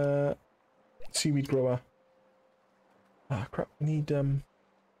 Seaweed grower. Ah, crap. We need,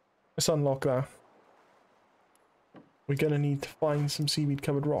 let's unlock that. We're gonna need to find some seaweed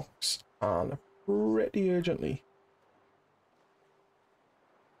covered rocks. And pretty urgently.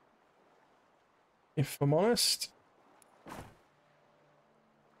 If I'm honest.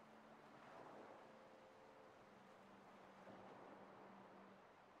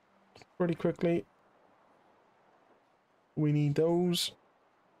 Pretty quickly. We need those.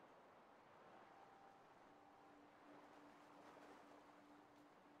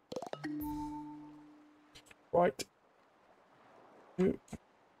 Right.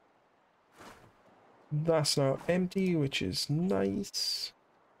 That's now empty, which is nice.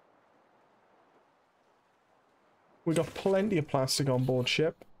 We got plenty of plastic on board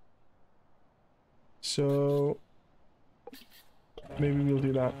ship. So maybe we'll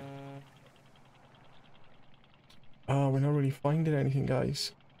do that. Ah, we're not really finding anything,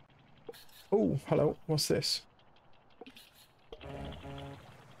 guys. Oh, hello. What's this?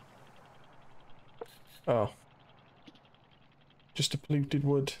 Oh. Just a polluted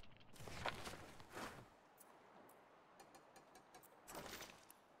wood.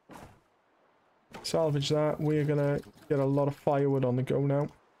 Salvage that. We're gonna get a lot of firewood on the go now.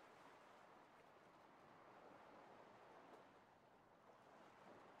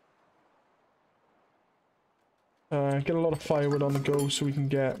 Get a lot of firewood on the go so we can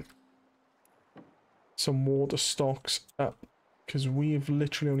get some water stocks up, because we've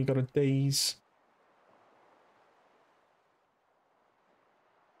literally only got a day's.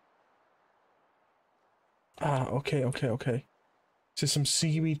 Ah, okay. So some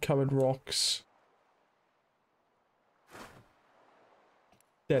seaweed covered rocks.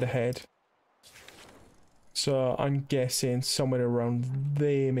 Dead ahead. So I'm guessing somewhere around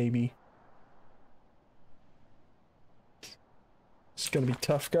there maybe. It's gonna be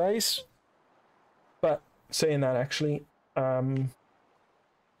tough, guys. But saying that, actually, yeah,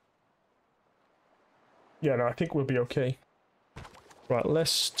 no, I think we'll be okay. Right,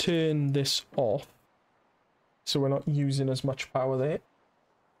 let's turn this off so we're not using as much power there.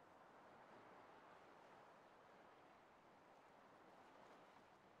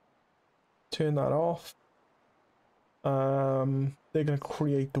 Turn that off. They're gonna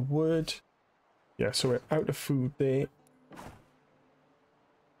create the wood. Yeah, so we're out of food there.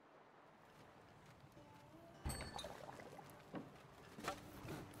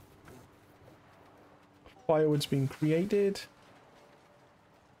 Firewood's being created.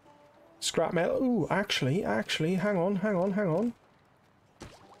 Scrap metal. Ooh, actually, hang on.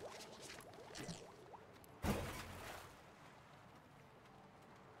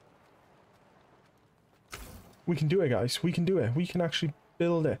 We can do it, guys. We can do it. We can actually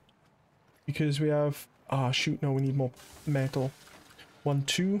build it. Because we have... Ah, shoot, no, we need more metal. 1,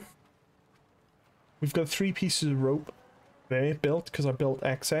 2. We've got 3 pieces of rope there built, because I built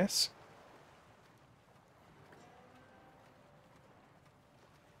excess.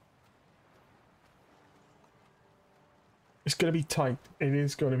 It's going to be tight. It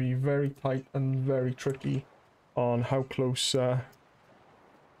is going to be very tight and very tricky. on how close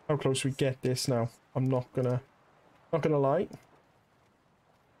we get this now. I'm not gonna lie.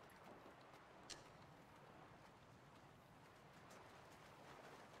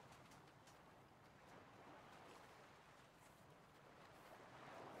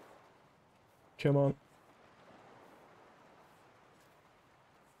 Come on.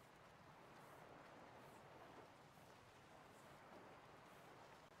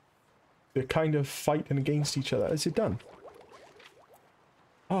 They're kind of fighting against each other. Is it done?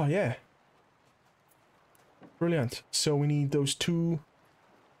 Oh, yeah. Brilliant. So we need those two.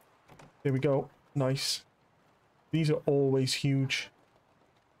 There we go. Nice. These are always huge.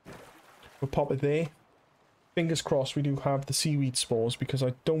 We'll pop it there. Fingers crossed we do have the seaweed spores, because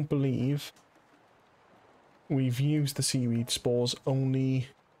I don't believe we've used the seaweed spores only...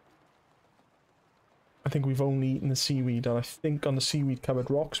 I think we've only eaten the seaweed, and I think on the seaweed covered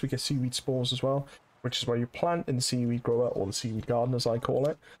rocks we get seaweed spores as well, which is where you plant in the seaweed grower, or the seaweed garden as I call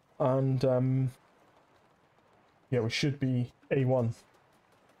it. And yeah, we should be A1.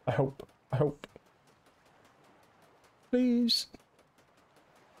 I hope. Please.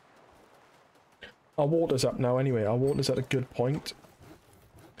 Our water's up now anyway. Our water's at a good point.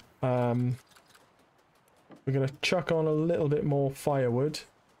 We're going to chuck on a little bit more firewood.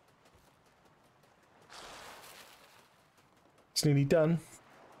 It's nearly done.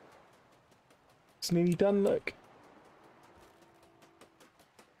 It's nearly done, look.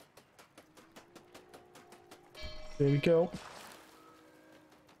 There we go.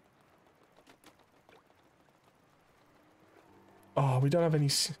 Oh, we don't have any...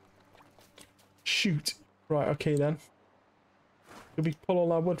 Shoot. Right, okay then. Did we pull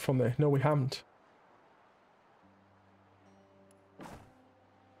all our wood from there? No, we haven't.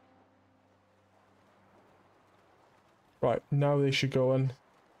 Right, now they should go in.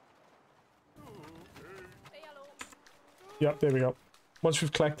 Yep, there we go. Once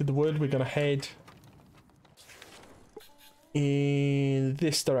we've collected the wood, we're going to head in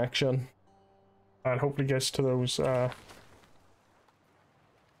this direction. And hopefully get to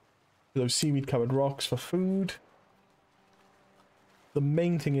those seaweed covered rocks for food. The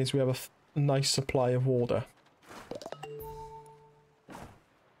main thing is we have a nice supply of water.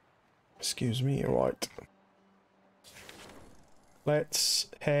 Excuse me, right. Let's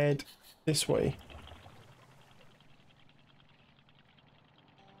head this way.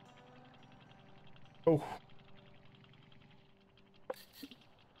 Oh.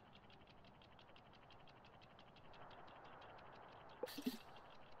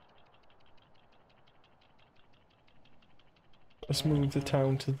 Let's move the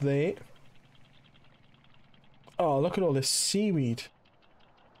town to there. Oh, look at all this seaweed.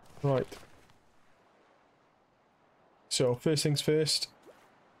 Right. So, first things first.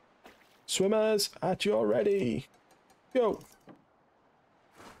 Swimmers, at your ready. Go.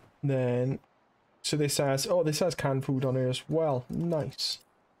 Then, so this has, oh, this has canned food on here as well. Nice.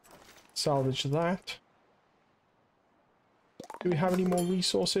 Salvage that. Do we have any more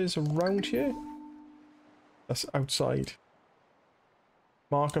resources around here? That's outside.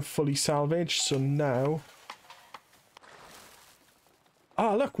 Marker fully salvaged, so now...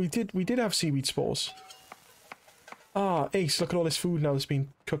 Ah, look, we did have seaweed spores. Ah, ace, look at all this food now that's been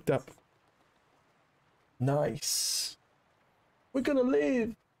cooked up. Nice. We're gonna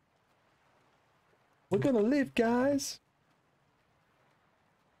live. We're gonna live, guys.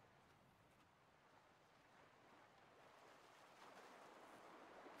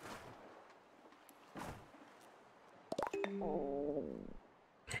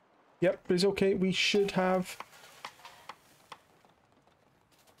 Yep, but it's okay. We should have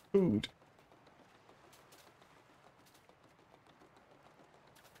food.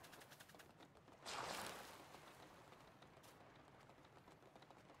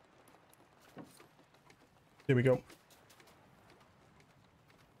 There we go.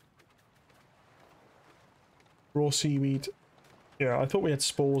 Raw seaweed. Yeah, I thought we had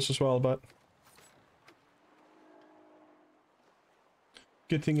spores as well, but...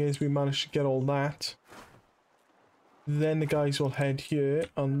 Good thing is we managed to get all that. Then the guys will head here,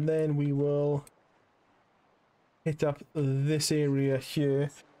 and then we will hit up this area here.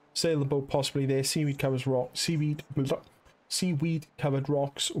 Sail the boat possibly there. Seaweed covers rock. Seaweed covered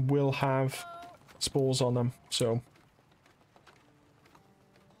rocks will have spores on them. So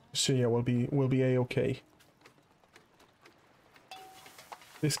yeah, we'll be a-okay.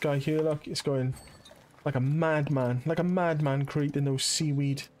 This guy here, look, is going like a madman creating those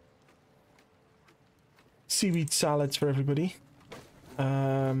seaweed salads for everybody.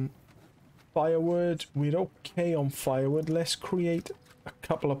 Firewood, we're okay on firewood. Let's create a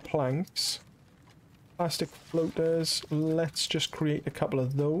couple of planks. plastic floaters. Let's just create a couple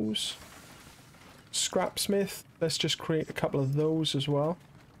of those. Scrapsmith, let's just create a couple of those as well.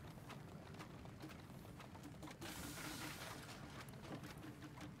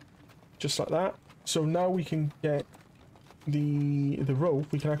 Just like that. So now we can get the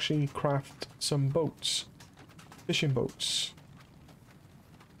rope. We can actually craft some boats. Fishing boats.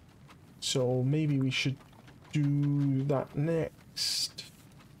 So maybe we should do that next.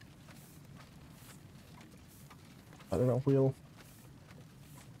 I don't know,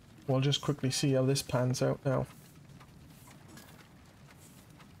 we'll just quickly see how this pans out now.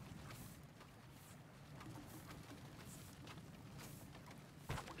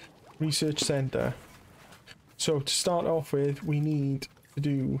 Research center. So to start off with, we need to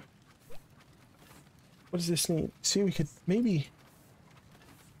do... What does this need? See, we could maybe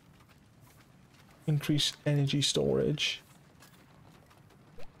increase energy storage.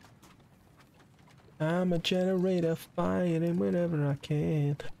 I'm a generator, firing whenever I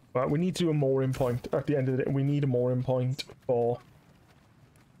can. But we need to do a mooring point. At the end of the day, we need a mooring point for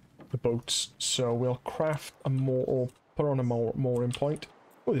the boats. So we'll craft a more, or put on a mooring point.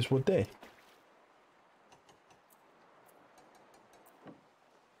 Oh, there's wood there.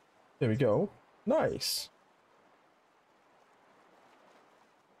 There we go. Nice.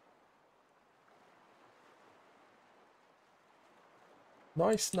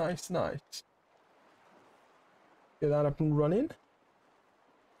 Nice, nice, nice. Get that up and running.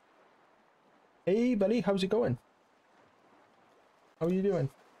 Hey, buddy, how's it going? How are you doing?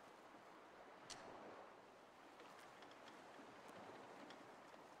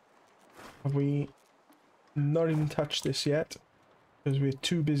 Have we not even touched this yet? Because we're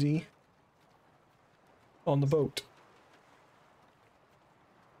too busy on the boat.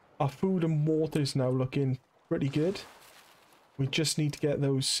 Our food and water is now looking pretty good. We just need to get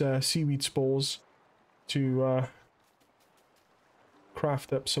those seaweed spores to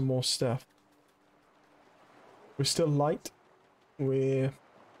craft up some more stuff. We're still light. We're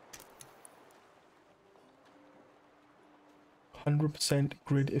 100%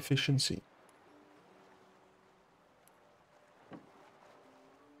 grid efficiency.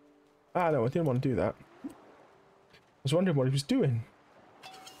 Ah, no, I didn't want to do that. I was wondering what he was doing.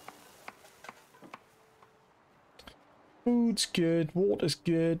 Food's good, water's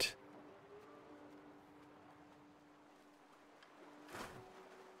good.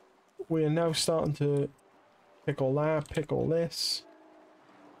 We're now starting to pick all that, pick all this.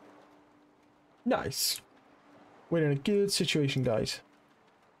 Nice. We're in a good situation, guys.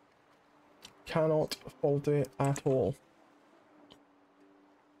 Cannot fault it at all.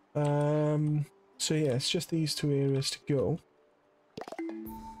 So yeah, it's just these two areas to go.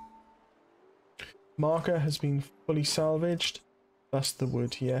 Marker has been fully salvaged. That's the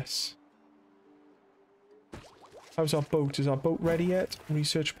wood, yes. How's our boat? Is our boat ready yet?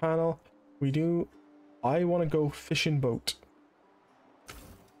 Research panel. We do. I want to go fishing boat.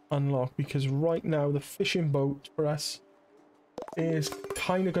 Unlock, because right now the fishing boat for us is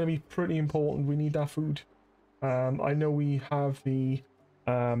kind of going to be pretty important. We need that food. I know we have the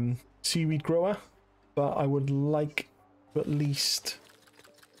seaweed grower, but I would like to at least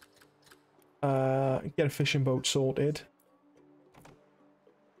get a fishing boat sorted.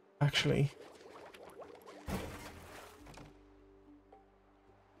 Actually,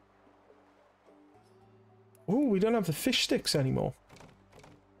 oh, we don't have the fish sticks anymore.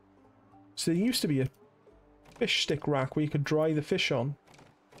 So there used to be a fish stick rack where you could dry the fish on.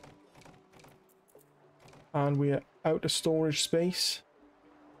 And we're out of storage space.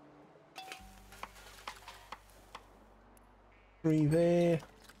 3 there.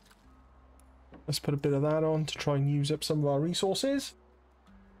 Let's put a bit of that on to try and use up some of our resources.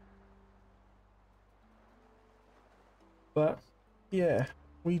 But yeah,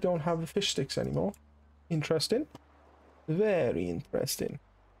 we don't have the fish sticks anymore. Interesting. Very interesting.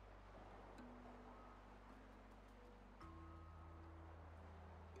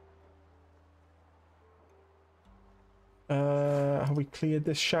 Have we cleared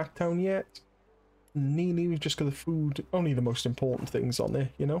this shack town yet? Nearly. We've just got the food, only the most important things on there,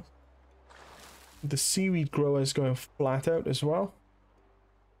 you know. The seaweed grower is going flat out as well.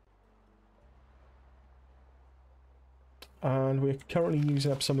 And we're currently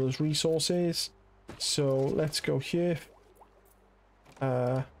using up some of those resources. So let's go here.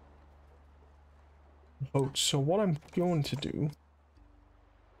 Boat. So what I'm going to do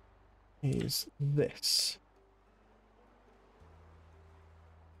is this.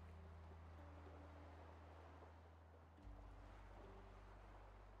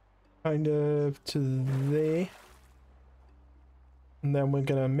 Kind of to there. And then we're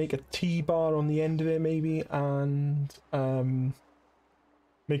gonna make a T-bar on the end of it maybe, and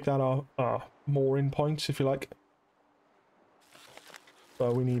make that our mooring points, if you like.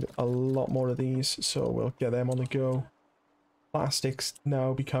 But we need a lot more of these, so we'll get them on the go. Plastics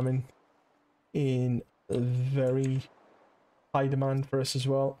now becoming in very high demand for us as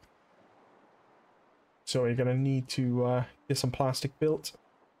well. So we're gonna need to get some plastic built,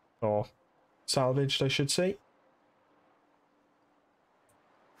 or salvaged, I should say.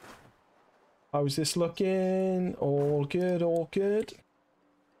 How's this looking? All good, all good.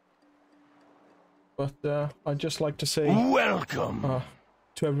 But I'd just like to say welcome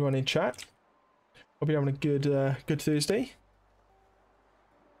to everyone in chat. Hope you're having a good Thursday.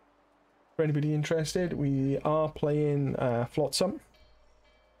 For anybody interested, we are playing Flotsam,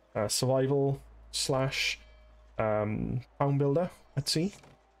 survival slash town builder at sea.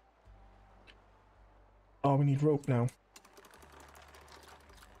 Oh, we need rope now.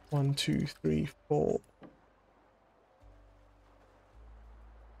 1, 2, 3, 4.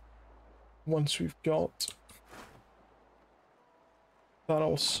 Once we've got that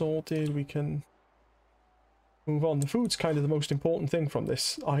all sorted, we can move on. The food's kind of the most important thing from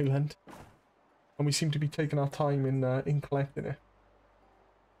this island, and we seem to be taking our time in collecting it.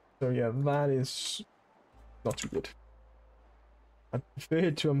 So yeah, that is not too good. I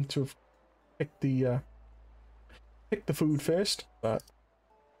preferred to have picked the food first, but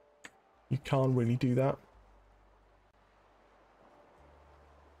you can't really do that.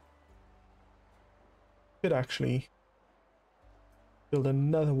 Could actually build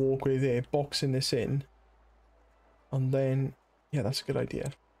another walkway there, boxing this in, and then yeah, that's a good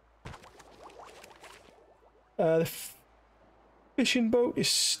idea. The fishing boat is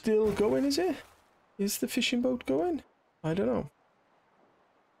still going, is it? Is the fishing boat going? I don't know.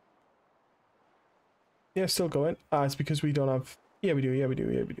 Yeah, still going. Ah, it's because we don't have... Yeah, we do, yeah, we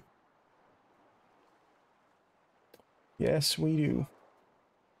do, yeah, we do. Yes, we do.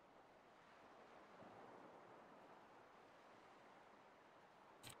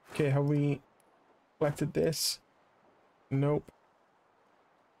 Okay, have we collected this? Nope.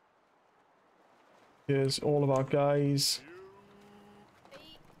 Here's all of our guys.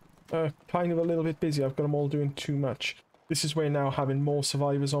 Kind of a little bit busy. I've got them all doing too much. This is where now having more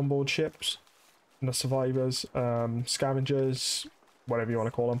survivors on board ships. Not survivors, scavengers, whatever you want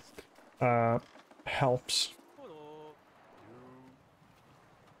to call them, helps.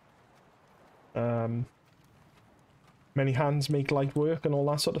 Many hands make light work and all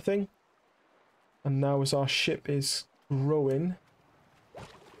that sort of thing. And now as our ship is growing,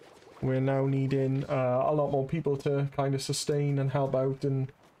 we're now needing a lot more people to kind of sustain and help out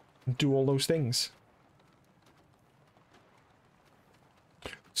and do all those things.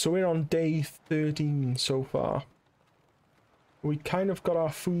 So we're on day 13 so far. We kind of got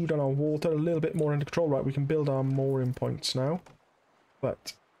our food and our water a little bit more under control. Right, we can build our mooring points now.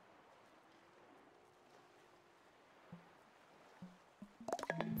 But...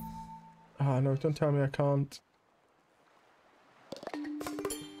 ah, no, don't tell me I can't.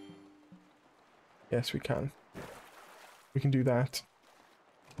 Yes, we can. We can do that.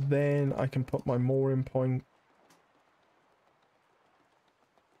 Then I can put my mooring point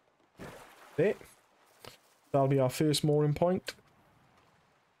there. That'll be our first mooring point.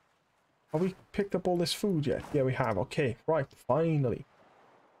 Have we picked up all this food yet? Yeah, we have. Okay, right, finally.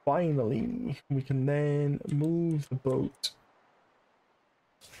 Finally, we can then move the boat.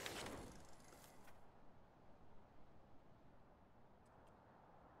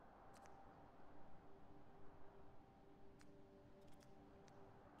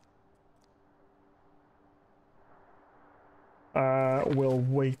 We'll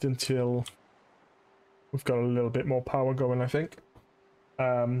wait until we've got a little bit more power going, I think.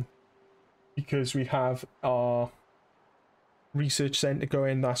 Because we have our research center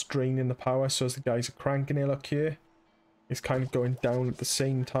going, that's draining the power, so as the guys are cranking it, look here, it's kind of going down at the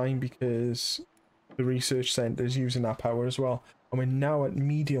same time because the research center is using that power as well. And we're now at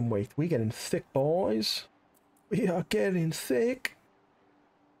medium weight. We're getting thick, boys. We are getting thick.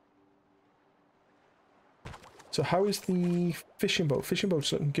 So how is the fishing boat? Fishing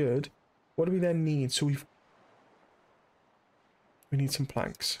boat's looking good. What do we then need? So we need some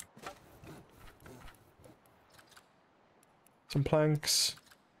planks. Some planks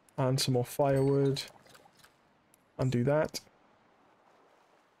and some more firewood. And do that.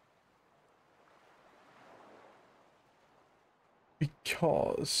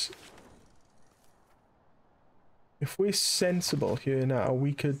 Because if we're sensible here now,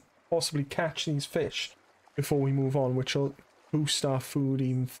 we could possibly catch these fish before we move on, which will boost our food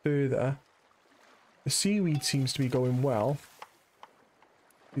even further. The seaweed seems to be going well.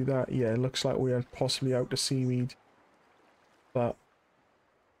 do that. Yeah, it looks like we are possibly out of seaweed. But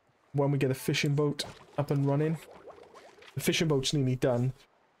when we get a fishing boat up and running, the fishing boat's nearly done.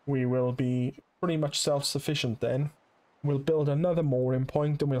 We will be pretty much self-sufficient then. We'll build another mooring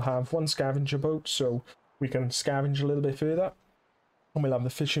point and we'll have one scavenger boat so we can scavenge a little bit further. And we'll have the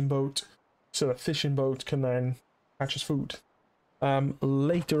fishing boat so the fishing boat can then catch us food.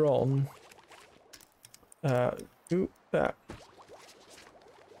 Later on, that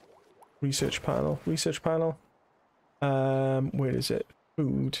research panel, where is it?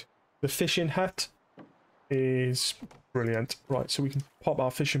 Food. The fishing hut is brilliant. Right, so we can pop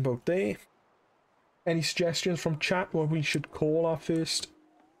our fishing boat there. Any suggestions from chat what we should call our first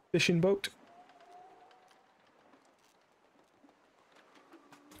fishing boat?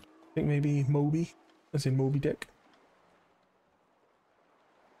 I think maybe Moby, as in Moby Dick.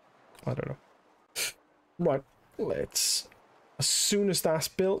 I don't know. Right, let's... As soon as that's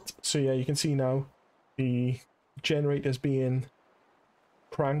built, so yeah, you can see now the generator's being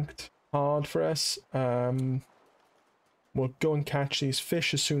cranked hard for us. We'll go and catch these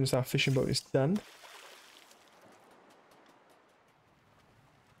fish as soon as that fishing boat is done.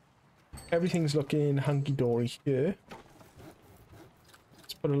 Everything's looking hunky-dory here.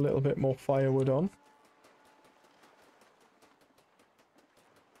 Let's put a little bit more firewood on.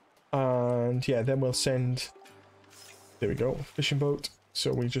 And yeah, then we'll send... There we go, fishing boat.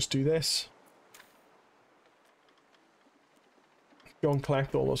 So we just do this. Go and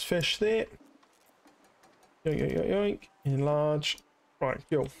collect all those fish there. Yoink, yoink, yoink, yoink. Enlarge. Right,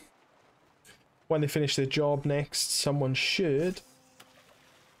 go. When they finish their job next, someone should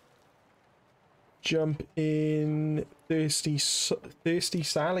jump in Thirsty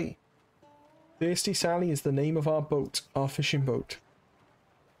Sally. Thirsty Sally is the name of our boat, our fishing boat.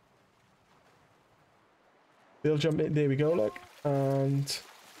 They'll jump in. There we go, look. And...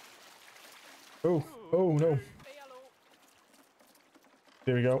 Oh, oh no.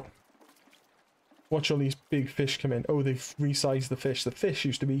 There we go. Watch all these big fish come in. Oh, they've resized the fish. The fish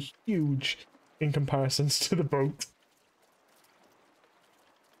used to be huge in comparisons to the boat.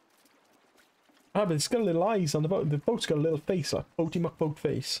 Ah, but it's got little eyes on the boat. The boat's got a little face, like Boaty McBoat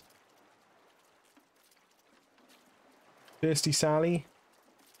face. Thirsty Sally.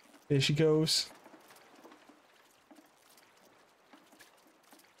 There she goes.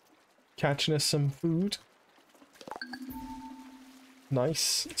 Catching us some food.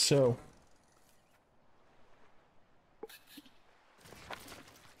 Nice. So.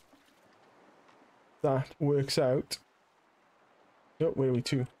 That works out. Oh, where are we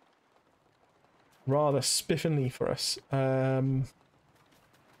to? Rather spiffingly for us. Can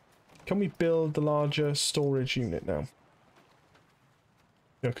we build the larger storage unit now?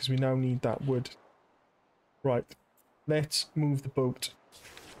 No, because we now need that wood. Right. Let's move the boat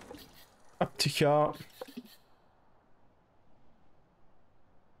up to here.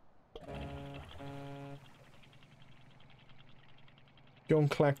 Go and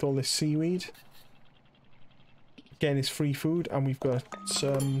collect all this seaweed. Again, it's free food, and we've got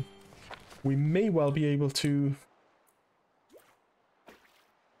some... We may well be able to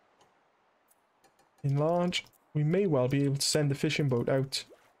enlarge. We may well be able to send the fishing boat out.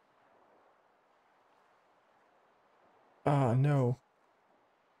 Ah, no.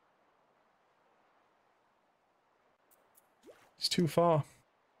 It's too far.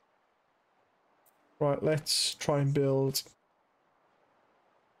 Right, let's try and build...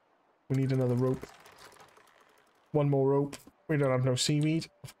 We need another rope. One more rope. We don't have no seaweed.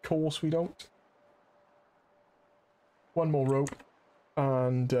 Of course we don't. One more rope.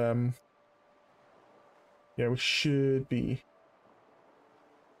 And, yeah, we should be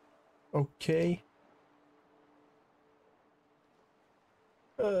okay.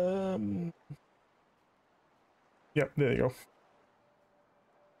 Yep, there you go.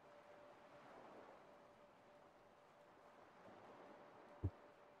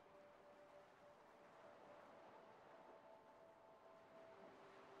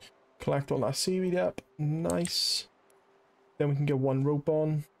 Collect all that seaweed up. Nice. Then we can get one rope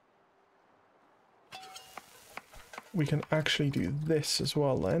on. We can actually do this as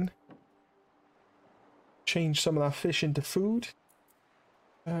well then. Change some of that fish into food.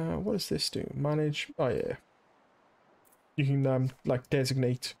 What does this do? Manage. Oh yeah. You can like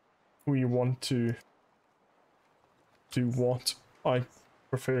designate who you want to do what. I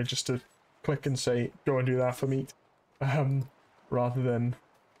prefer just to click and say go and do that for me, rather than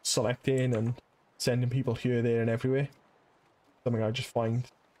selecting and sending people here, there and everywhere. Something I just find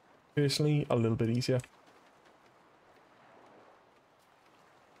personally a little bit easier.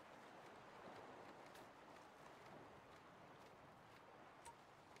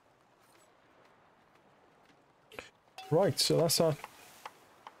 Right, so that's our...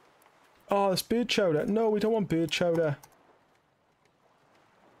 Oh, it's bird chowder. No, we don't want bird chowder.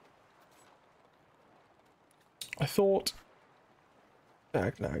 I thought...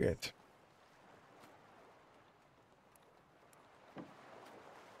 Dag nugget.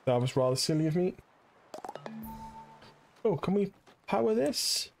 That was rather silly of me. Oh, can we power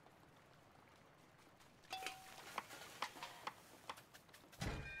this?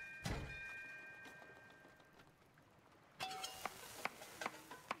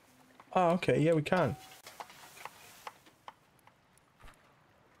 Ah, okay, yeah, we can.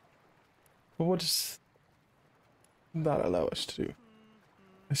 But what does that allow us to do?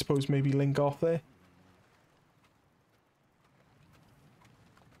 I suppose maybe link off there.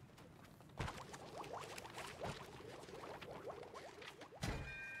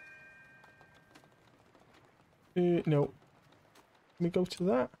 No. Can we go to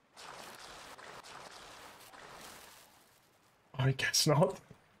that? I guess not.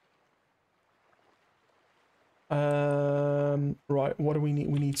 Right, what do we need?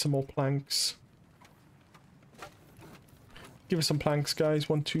 We need some more planks. Give us some planks, guys.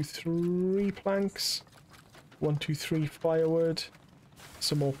 1, 2, 3 planks. 1, 2, 3 firewood.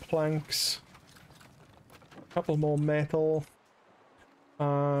 Some more planks. A couple more metal.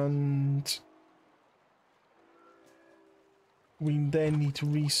 And we then need to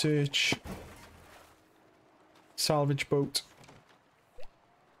research salvage boat.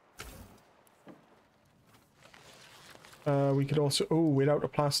 We could also... Oh, we're out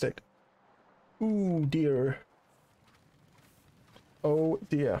of plastic. Ooh, dear. Oh,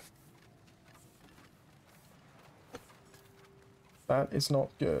 dear. That is not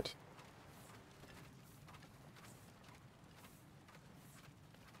good.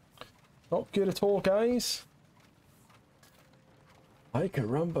 Not good at all, guys. Ay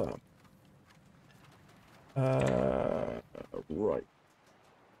caramba. Right.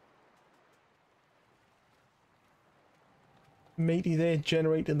 Matey there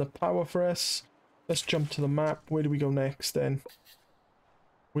generating the power for us. Let's jump to the map. Where do we go next then?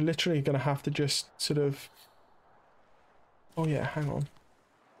 We're literally going to have to just sort of... Oh yeah, hang on.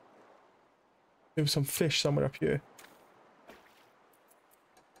 There's some fish somewhere up here.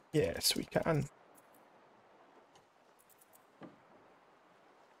 Yes, we can.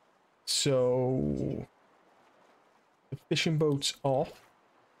 So... The fishing boat's off.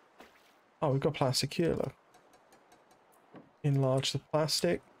 Oh, we've got plastic here, look. Enlarge the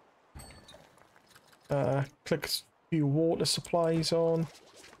plastic. Click a few water supplies on.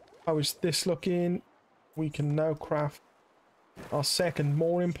 How is this looking? We can now craft our second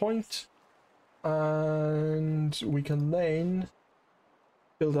mooring point. And we can then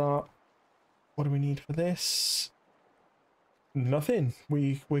build our... What do we need for this? Nothing.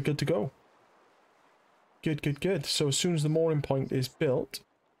 We're good to go. Good, good, good. So as soon as the mooring point is built,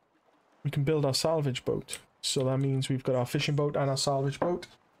 we can build our salvage boat. So that means we've got our fishing boat and our salvage boat,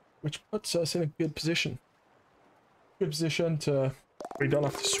 which puts us in a good position. Good position to... We don't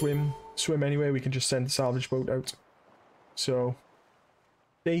have to swim anyway, we can just send the salvage boat out. So,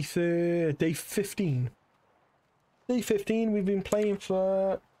 day 15. Day 15, we've been playing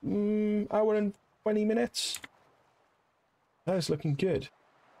for hour and 20 minutes. That is looking good.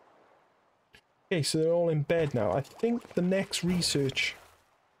 Okay, so they're all in bed now. I think the next research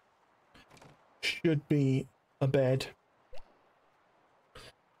should be a bed.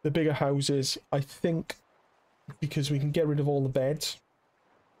 The bigger houses, I think, because we can get rid of all the beds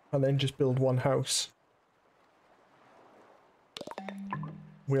and then just build one house.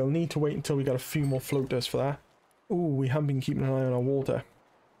 We'll need to wait until we got a few more floaters for that. Ooh, we haven't been keeping an eye on our water.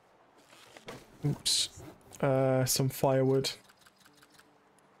 Oops. Some firewood.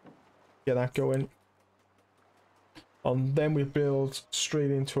 Get that going. And then we build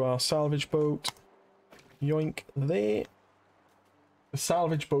straight into our salvage boat. Yoink there. The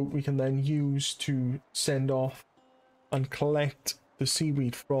salvage boat we can then use to send off and collect the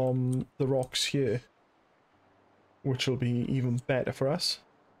seaweed from the rocks here, which will be even better for us.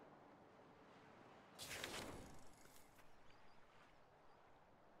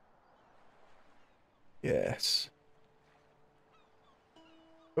 Yes.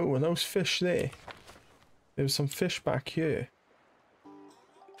 Oh, and those fish there. There's some fish back here.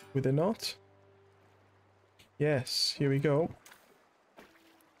 Were there not? Yes, here we go.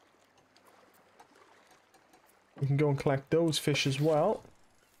 We can go and collect those fish as well.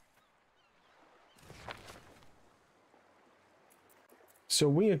 So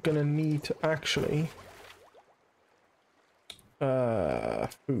we are going to need to actually...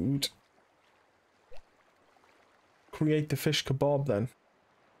 food. Create the fish kebab then.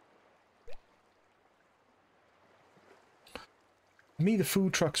 For me, the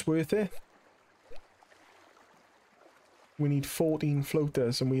food truck's worth it. We need 14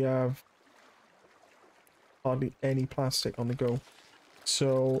 floaters and we have hardly any plastic on the go.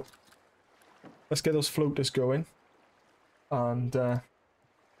 So let's get those floaters going and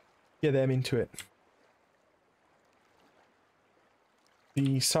get them into it.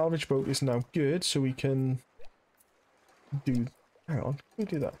 The salvage boat is now good, so we can do... Hang on, can we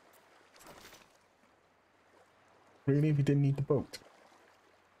do that? Really? We didn't need the boat.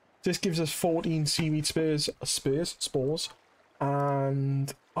 This gives us 14 seaweed spores,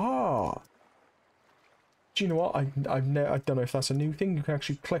 and... Ah! Do you know what? I don't know if that's a new thing. You can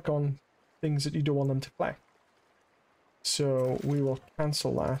actually click on things that you don't want them to collect. So we will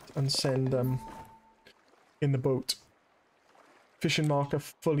cancel that and send them in the boat. Fishing marker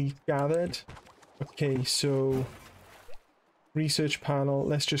fully gathered. Okay, so research panel.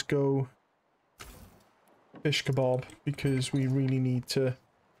 Let's just go fish kebab because we really need to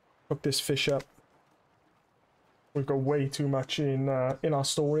cook this fish up. We've got way too much in our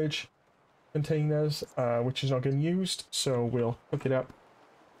storage containers, which is not getting used. So we'll cook it up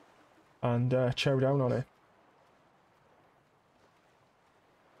and chow down on it.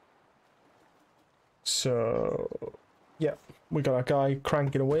 So, yeah, we got our guy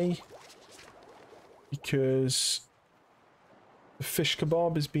cranking away because the fish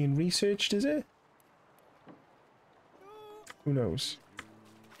kebab is being researched, is it? Who knows?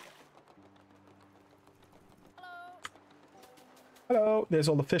 Hello, there's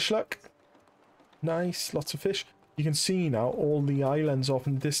all the fish luck. Nice, lots of fish. You can see now all the islands off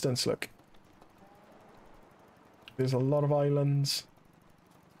in the distance, look. There's a lot of islands.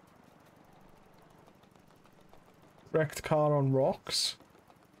 Wrecked car on rocks.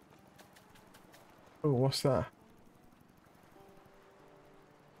 Oh, what's that?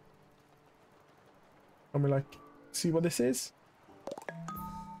 Can we like see what this is?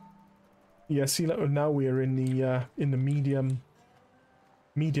 Yeah, see, like, now we're in the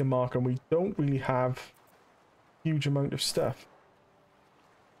medium mark, and we don't really have huge amount of stuff.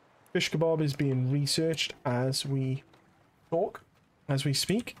 Fish kebab is being researched as we talk, as we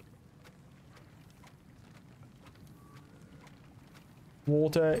speak.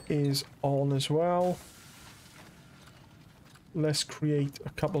 Water is on as well. Let's create a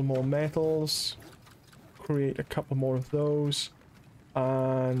couple more metals. Create a couple more of those.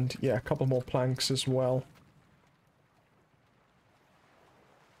 And yeah, a couple more planks as well.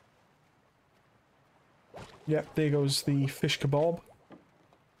 Yep, there goes the fish kebab.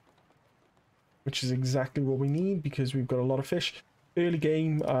 Which is exactly what we need because we've got a lot of fish. Early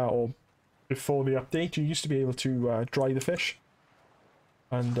game, or before the update, you used to be able to dry the fish.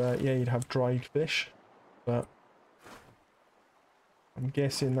 And yeah, you'd have dried fish, but I'm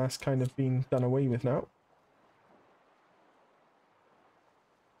guessing that's kind of been done away with now.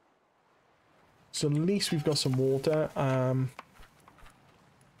 So at least we've got some water.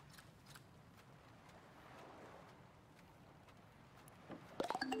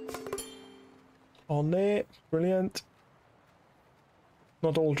 On there, brilliant.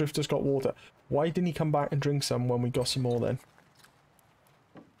 Not all drifters got water. Why didn't he come back and drink some when we got some more then?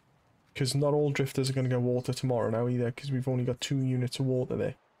 Because not all drifters are going to get water tomorrow now either, because we've only got 2 units of water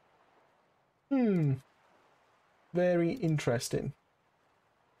there. Very interesting.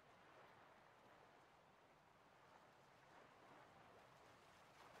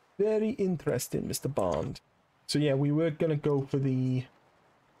 Very interesting, Mr. Bond. So yeah, we were going to go for the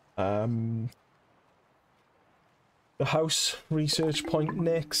house research point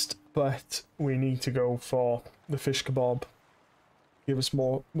next, but we need to go for the fish kebab. Give us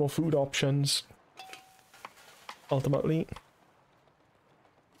more food options. Ultimately,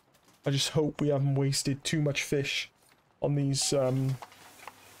 I just hope we haven't wasted too much fish on these on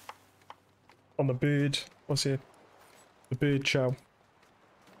the bird. What's it? The bird chow.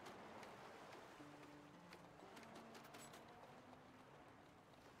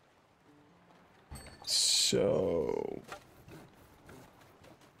 So,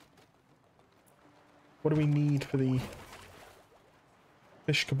 what do we need for the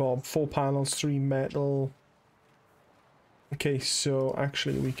fish kebab? 4 panels, 3 metal. Okay, so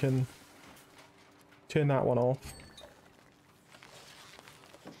actually we can turn that one off.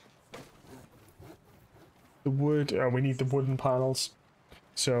 The wood, we need the wooden panels.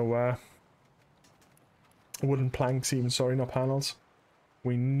 So, wooden planks even, sorry, not panels.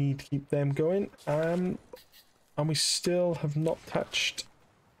 We need to keep them going. And we still have not touched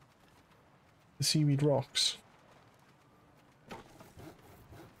the seaweed rocks.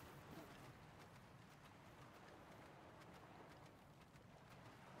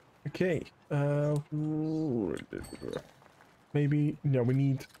 Okay. Maybe, no, we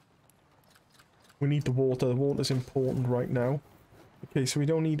need the water. The water's important right now. Okay, so we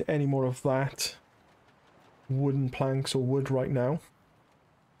don't need any more of that wooden planks or wood right now.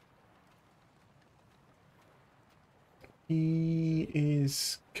 He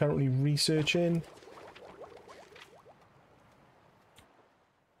is currently researching.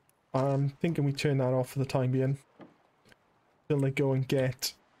 I'm thinking we turn that off for the time being. Till they go and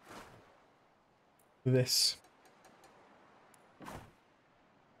get this.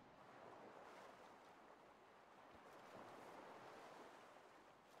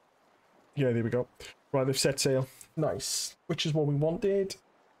 Yeah, there we go. Right, they've set sail. Nice. Which is what we wanted.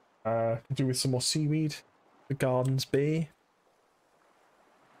 Do with some more seaweed. The garden's bare.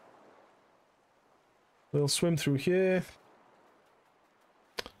 We'll swim through here.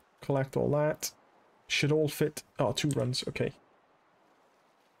 Collect all that. Should all fit. Oh, 2 runs. Okay.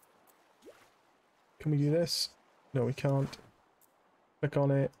 Can we do this? No, we can't. Click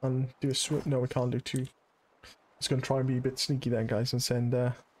on it and do a swim. No, we can't do 2. Just gonna try and be a bit sneaky then, guys, and send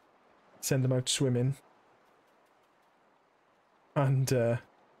them out swimming. And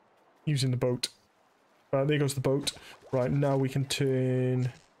using the boat. There goes the boat. Right, now we can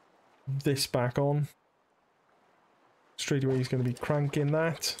turn this back on. Straight away he's going to be cranking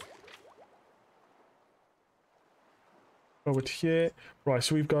that. Over to here. Right,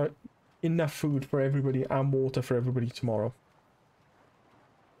 so we've got enough food for everybody and water for everybody tomorrow.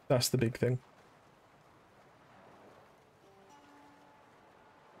 That's the big thing.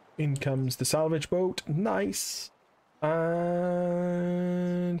 In comes the salvage boat. Nice.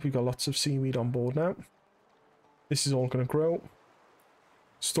 And we've got lots of seaweed on board now. This is all going to grow.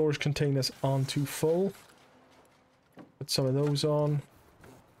 Storage containers aren't too full. Put some of those on.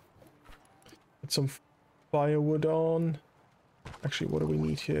 Put some firewood on. Actually, what do we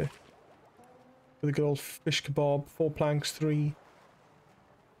need here? For the good old fish kebab, 4 planks, 3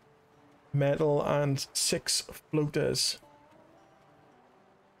 metal, and 6 floaters.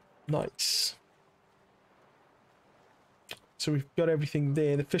 Nice. So we've got everything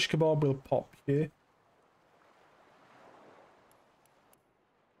there. The fish kebab will pop here.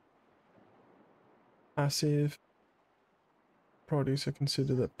 Passive. Produce, I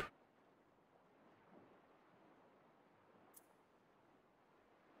consider that.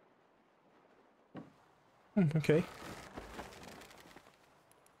 Okay.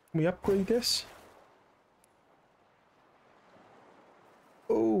 Can we upgrade this?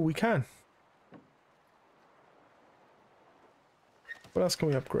 Oh, we can. What else can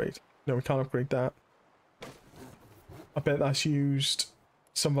we upgrade? No, we can't upgrade that. I bet that's used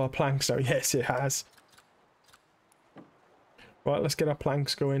some of our planks now. Yes, it has. Right, let's get our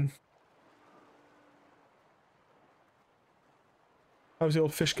planks going. How's the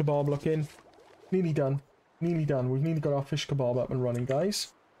old fish kebab looking? Nearly done. Nearly done. We've nearly got our fish kebab up and running,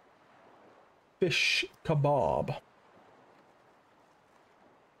 guys. Fish kebab.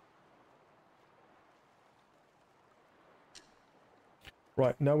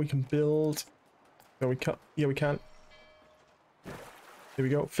 Right, now we can build... No, we can't. Yeah, we can. There we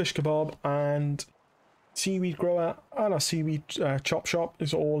go. Fish kebab and seaweed grower and our seaweed chop shop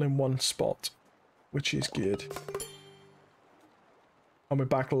is all in one spot, which is good. And we're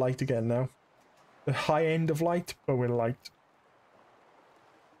back light again now. The high end of light, but we're light.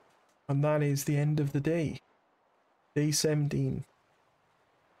 And that is the end of the day. Day 17.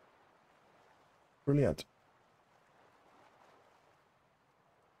 Brilliant.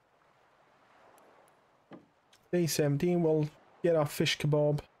 Day 17, we'll get our fish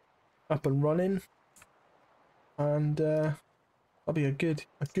kebab up and running. And that'll be a good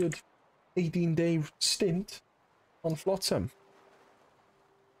 18-day stint on Flotsam.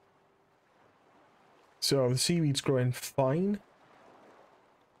 So the seaweed's growing fine.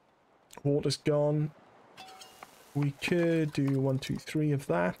 Water's gone. We could do 1, 2, 3 of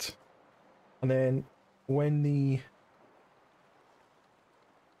that. And then when the...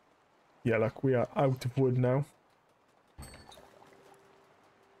 Yeah, look, we are out of wood now.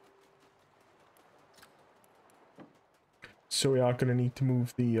 So we are going to need to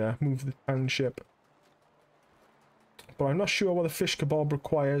move the township. But I'm not sure what the fish kebab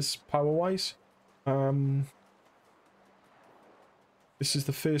requires power-wise. This is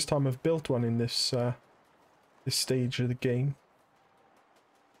the first time I've built one in this this stage of the game.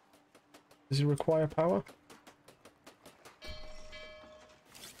 Does it require power?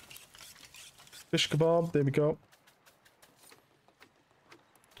 Fish kebab, there we go.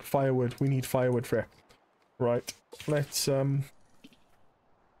 Firewood, we need firewood for it. Right, let's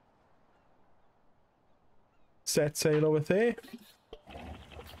set sail over there.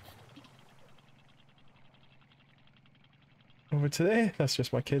 over to there. That's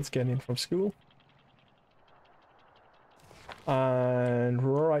just my kids getting in from school. And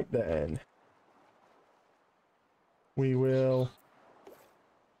right then, we will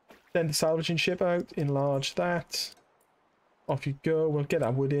send the salvaging ship out, enlarge that. Off you go. We'll get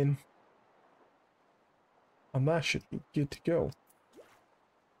that wood in. And that should be good to go.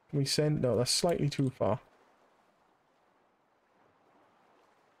 Can we send... No, that's slightly too far.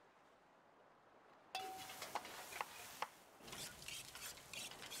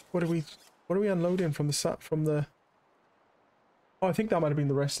 What are we unloading from the... Oh, I think that might have been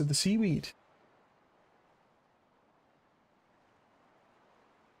the rest of the seaweed.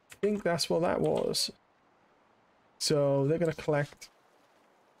 I think that's what that was. So they're going to collect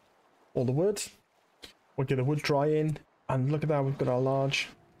all the wood. We'll get the wood drying. And look at that, we've got our large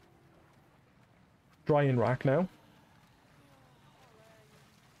drying rack now.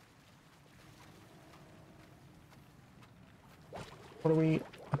 What are we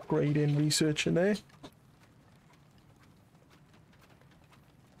upgrading, researching there?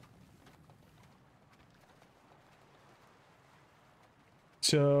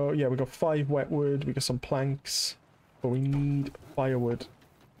 So yeah, we got 5 wet wood, we got some planks, but we need firewood.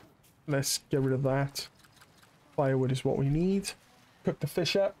 Let's get rid of that. Firewood is what we need. Cook the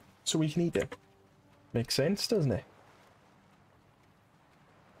fish up so we can eat it. Makes sense, doesn't it?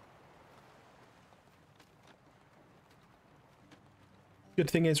 Good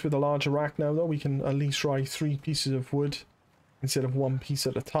thing is with a larger rack now though, we can at least dry 3 pieces of wood instead of 1 piece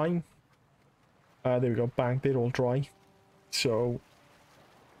at a time. There we go, bang, they're all dry. So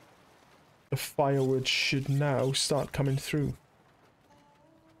the firewood should now start coming through.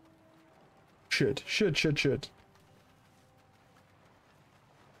 Should.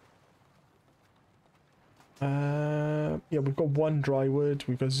 Yeah, we've got 1 dry wood.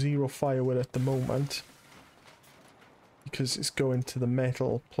 We've got 0 firewood at the moment because it's going to the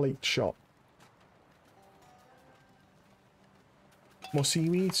metal plate shop. More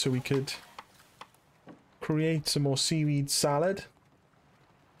seaweed, so we could create some more seaweed salad.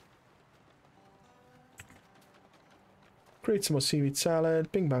 Create some more seaweed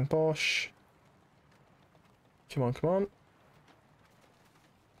salad. Bing bang bosh. Come on, come on.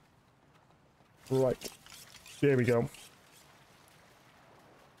 Right. There we go.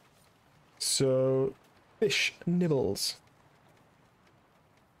 So, fish nibbles.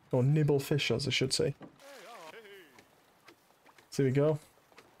 Or nibble fish, as I should say. So there we go.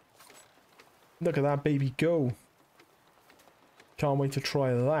 Look at that baby go. Can't wait to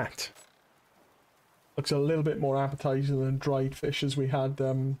try that. Looks a little bit more appetizing than dried fish as we had,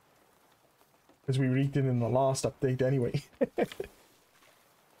 as we were eating in the last update anyway.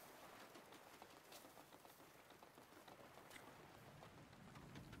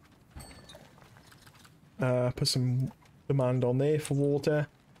 Put some demand on there for water.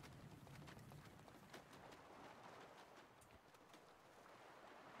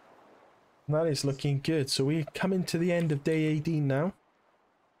 And that is looking good. So we're coming to the end of day 18 now.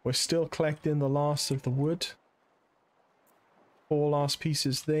 We're still collecting the last of the wood. 4 last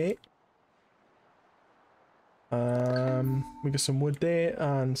pieces there. We got some wood there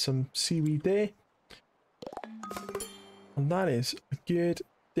and some seaweed there. And that is a good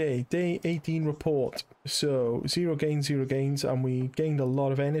day. Day 18 report. So 0 gains, 0 gains, and we gained a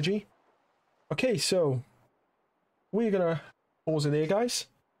lot of energy. Okay, so we're gonna pause it there, guys.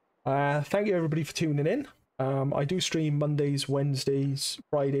 Thank you everybody for tuning in. I do stream Mondays, Wednesdays,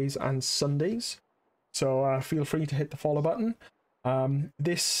 Fridays, and Sundays. So feel free to hit the follow button.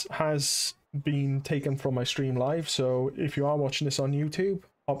 This has been taken from my stream live, so if you are watching this on YouTube,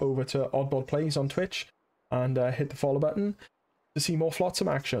 hop over to Oddball Plays on Twitch and hit the follow button to see more Flotsam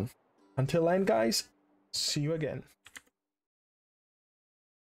action. Until then, guys, see you again.